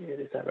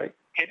 Is that right?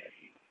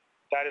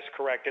 That is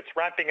correct. It's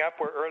ramping up.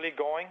 We're early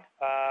going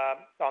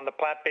on the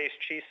plant-based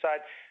cheese side.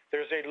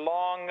 There's a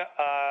long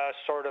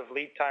sort of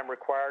lead time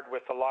required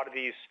with a lot of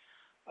these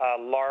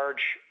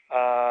large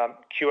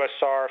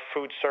QSR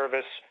food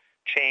service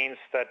chains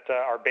that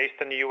are based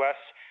in the U.S.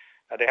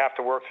 They have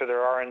to work through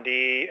their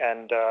R&D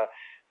and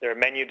their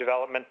menu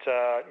development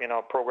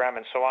program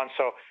and so on.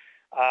 So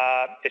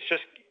it's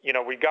just,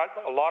 we got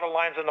a lot of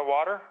lines in the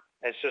water.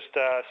 It's just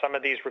some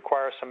of these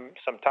require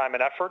some time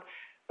and effort,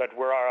 but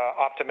we're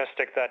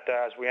optimistic that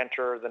as we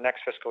enter the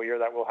next fiscal year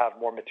that we'll have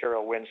more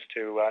material wins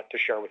to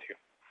share with you.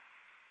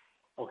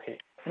 Okay.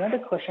 Another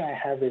question I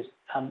have is,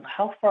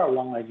 how far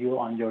along are you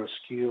on your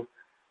SKU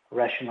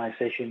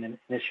rationalization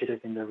initiative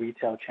in the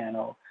retail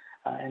channel?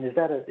 And is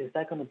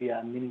that going to be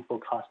a meaningful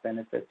cost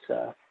benefit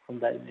from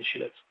that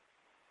initiative?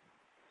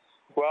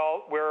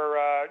 Well,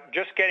 we're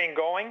just getting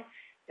going,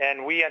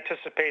 and we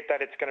anticipate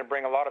that it's going to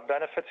bring a lot of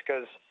benefits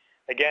because,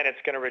 again,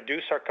 it's going to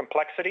reduce our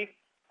complexity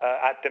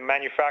at the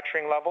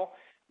manufacturing level,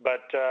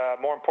 but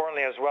more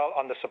importantly as well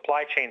on the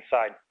supply chain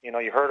side.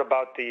 You heard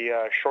about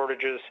the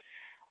shortages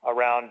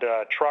around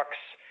trucks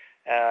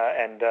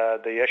and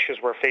the issues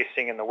we're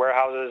facing in the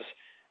warehouses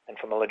and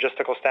from a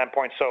logistical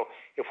standpoint. So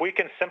if we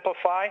can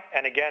simplify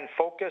and, again,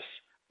 focus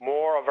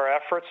more of our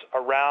efforts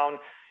around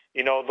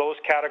those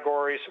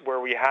categories where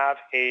we have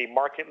a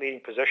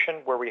market-leading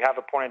position, where we have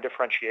a point of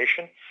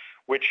differentiation,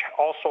 which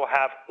also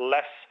have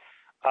less,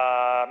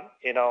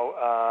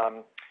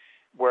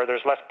 where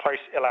there's less price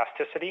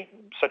elasticity,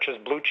 such as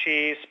blue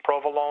cheese,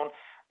 provolone.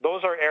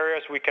 Those are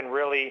areas we can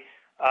really,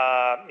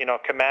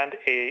 command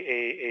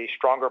a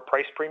stronger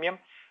price premium.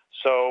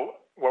 So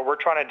what we're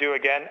trying to do,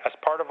 again, as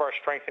part of our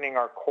strengthening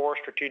our core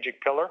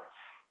strategic pillar,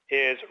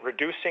 is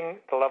reducing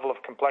the level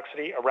of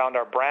complexity around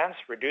our brands,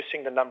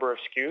 reducing the number of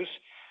SKUs,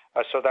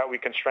 so that we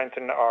can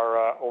strengthen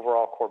our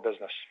overall core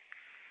business.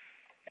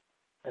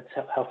 That's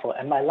helpful.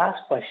 And my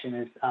last question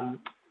is,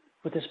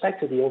 with respect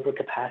to the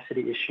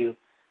overcapacity issue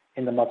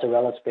in the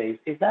mozzarella space,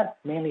 is that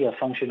mainly a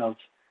function of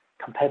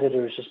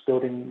competitors just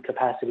building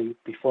capacity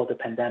before the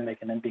pandemic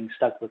and then being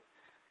stuck with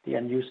the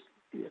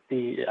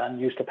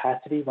unused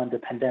capacity when the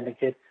pandemic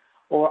hit?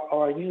 Or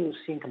are you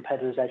seeing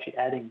competitors actually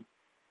adding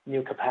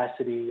new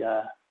capacity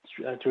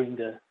during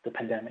the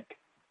pandemic?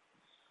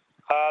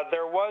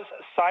 There was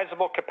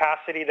sizable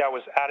capacity that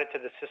was added to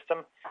the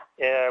system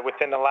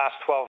within the last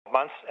 12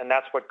 months, and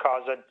that's what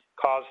caused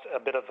a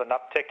bit of an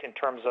uptick in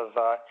terms of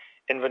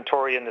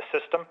inventory in the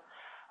system.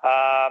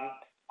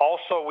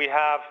 Also, we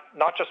have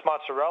not just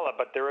mozzarella,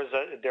 but there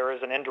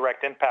is an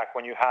indirect impact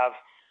when you have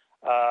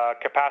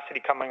capacity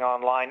coming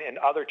online in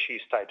other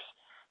cheese types.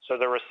 So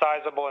there were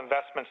sizable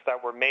investments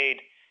that were made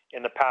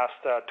in the past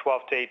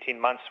 12 to 18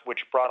 months, which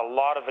brought a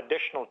lot of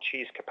additional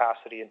cheese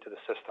capacity into the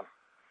system.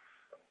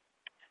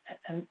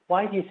 And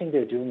why do you think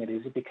they're doing it?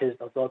 Is it because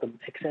of all the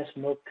excess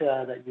milk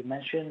that you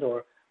mentioned,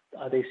 or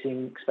are they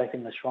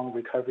expecting a strong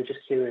recovery?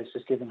 Just curious,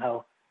 just given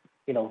how,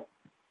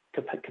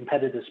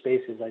 competitive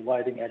space is, like, why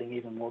are they adding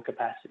even more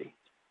capacity?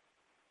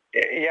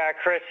 Yeah,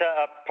 Chris,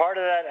 part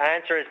of that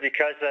answer is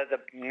because the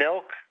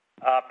milk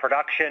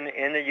production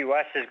in the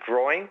U.S. is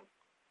growing,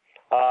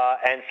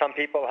 and some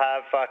people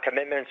have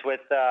commitments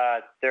with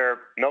their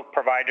milk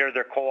provider,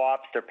 their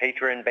co-ops, their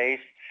patron base,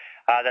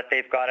 that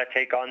they've got to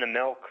take on the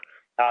milk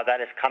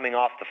that is coming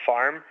off the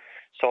farm.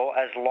 So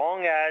as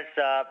long as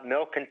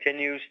milk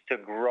continues to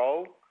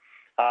grow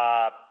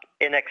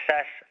in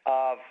excess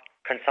of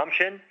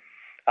consumption,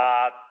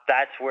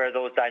 that's where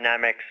those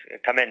dynamics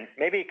come in.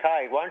 Maybe,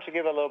 Kai, why don't you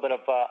give a little bit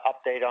of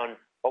update on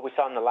what we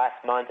saw in the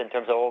last month in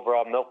terms of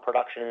overall milk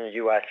production in the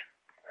U.S.?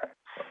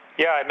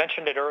 Yeah, I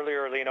mentioned it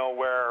earlier, Lino,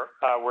 where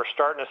we're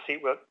starting to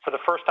see, for the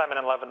first time in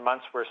 11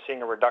 months, we're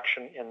seeing a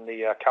reduction in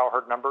the cow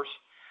herd numbers.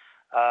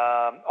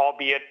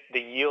 Albeit the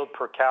yield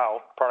per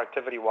cow,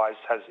 productivity-wise,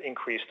 has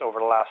increased over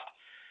the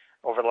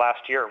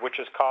last year, which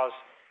has caused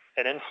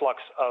an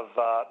influx of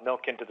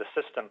milk into the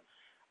system.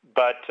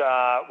 But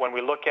when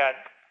we look at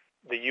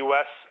the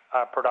U.S.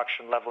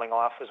 production leveling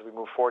off as we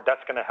move forward,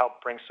 that's going to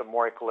help bring some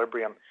more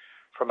equilibrium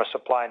from a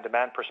supply and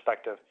demand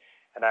perspective.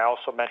 And I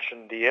also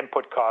mentioned the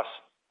input costs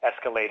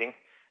escalating.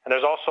 And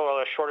there's also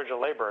a shortage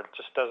of labor. It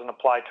just doesn't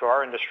apply to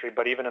our industry,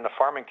 but even in the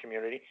farming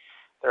community,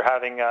 they're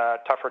having a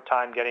tougher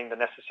time getting the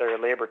necessary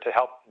labor to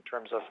help in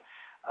terms of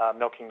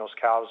milking those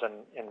cows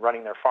and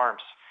running their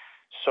farms.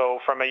 So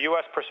from a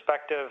U.S.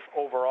 perspective,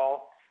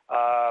 overall,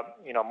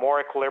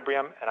 more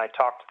equilibrium, and I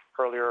talked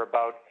earlier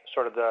about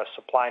sort of the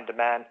supply and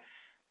demand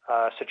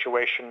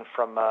situation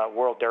from a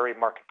world dairy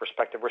market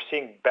perspective. We're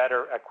seeing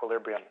better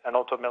equilibrium, and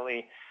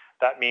ultimately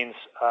that means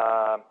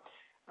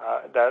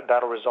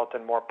that'll result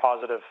in more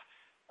positive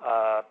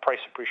price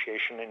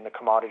appreciation in the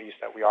commodities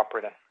that we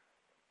operate in.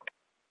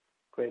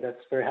 Great,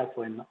 that's very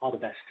helpful, and all the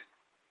best.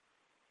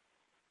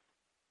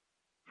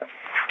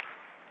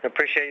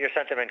 Appreciate your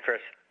sentiment,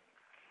 Chris.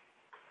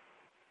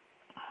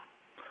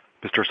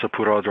 Mr.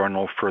 Saputo, there are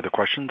no further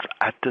questions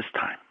at this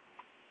time.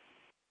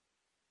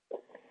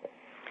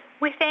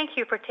 We thank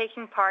you for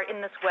taking part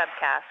in this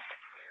webcast.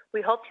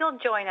 We hope you'll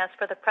join us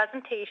for the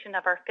presentation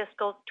of our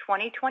fiscal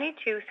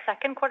 2022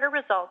 second quarter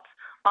results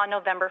on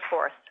November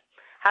 4th.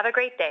 Have a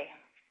great day.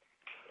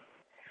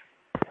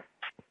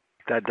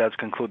 That does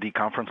conclude the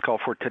conference call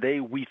for today.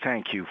 We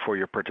thank you for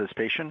your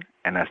participation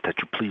and ask that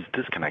you please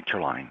disconnect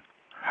your line.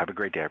 Have a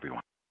great day,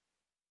 everyone.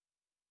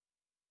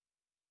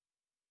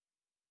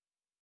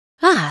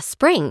 Ah,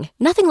 spring.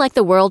 Nothing like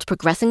the world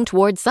progressing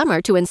towards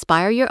summer to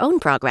inspire your own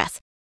progress.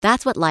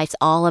 That's what life's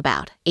all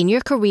about. In your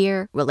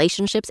career,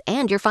 relationships,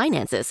 and your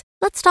finances.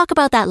 Let's talk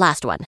about that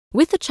last one.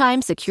 With the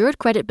Chime Secured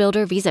Credit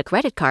Builder Visa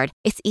Credit Card,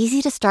 it's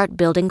easy to start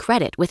building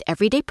credit with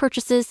everyday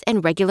purchases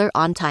and regular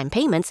on-time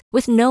payments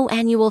with no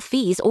annual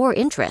fees or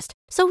interest.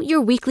 So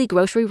your weekly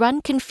grocery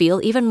run can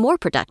feel even more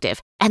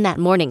productive, and that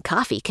morning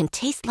coffee can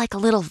taste like a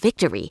little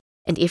victory.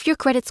 And if your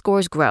credit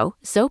scores grow,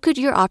 so could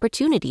your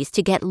opportunities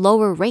to get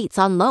lower rates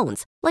on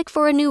loans, like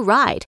for a new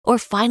ride or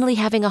finally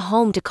having a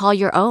home to call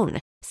your own.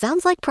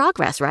 Sounds like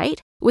progress,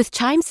 right? With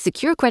Chime's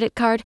Secure Credit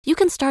Card, you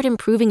can start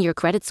improving your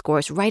credit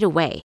scores right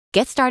away.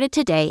 Get started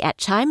today at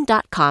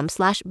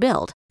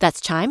chime.com/build.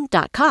 That's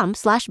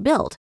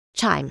chime.com/build.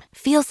 Chime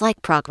feels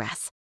like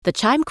progress. The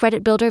Chime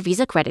Credit Builder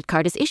Visa Credit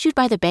Card is issued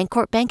by the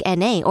Bancorp Bank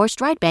N.A. or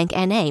Stride Bank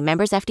N.A.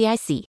 members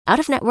FDIC.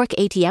 Out-of-network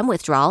ATM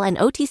withdrawal and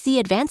OTC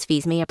advance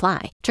fees may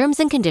apply. Terms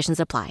and conditions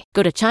apply.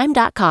 Go to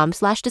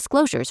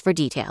chime.com/disclosures for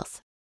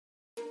details.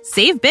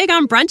 Save big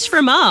on brunch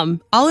for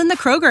mom, all in the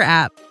Kroger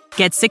app.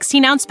 Get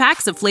 16-ounce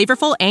packs of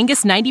flavorful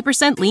Angus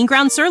 90% lean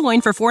ground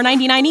sirloin for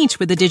 $4.99 each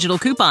with a digital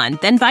coupon.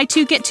 Then buy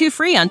 2, get 2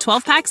 free on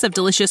 12 packs of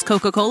delicious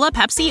Coca-Cola,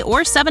 Pepsi,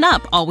 or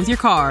 7-Up, all with your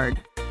card.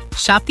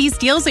 Shop these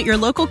deals at your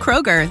local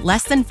Kroger,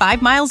 less than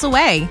 5 miles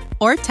away.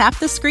 Or tap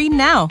the screen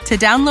now to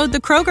download the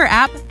Kroger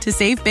app to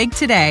save big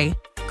today.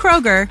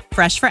 Kroger,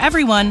 fresh for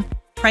everyone.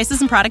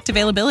 Prices and product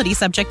availability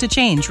subject to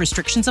change.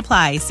 Restrictions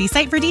apply. See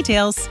site for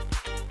details.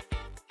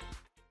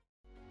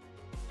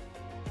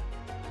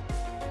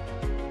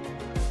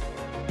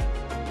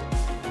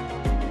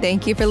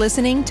 Thank you for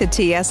listening to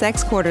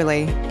TSX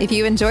Quarterly. If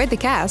you enjoyed the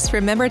cast,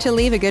 remember to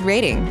leave a good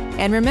rating.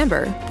 And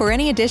remember, for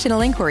any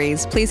additional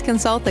inquiries, please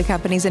consult the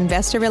company's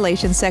investor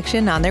relations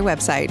section on their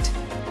website.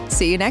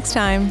 See you next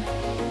time.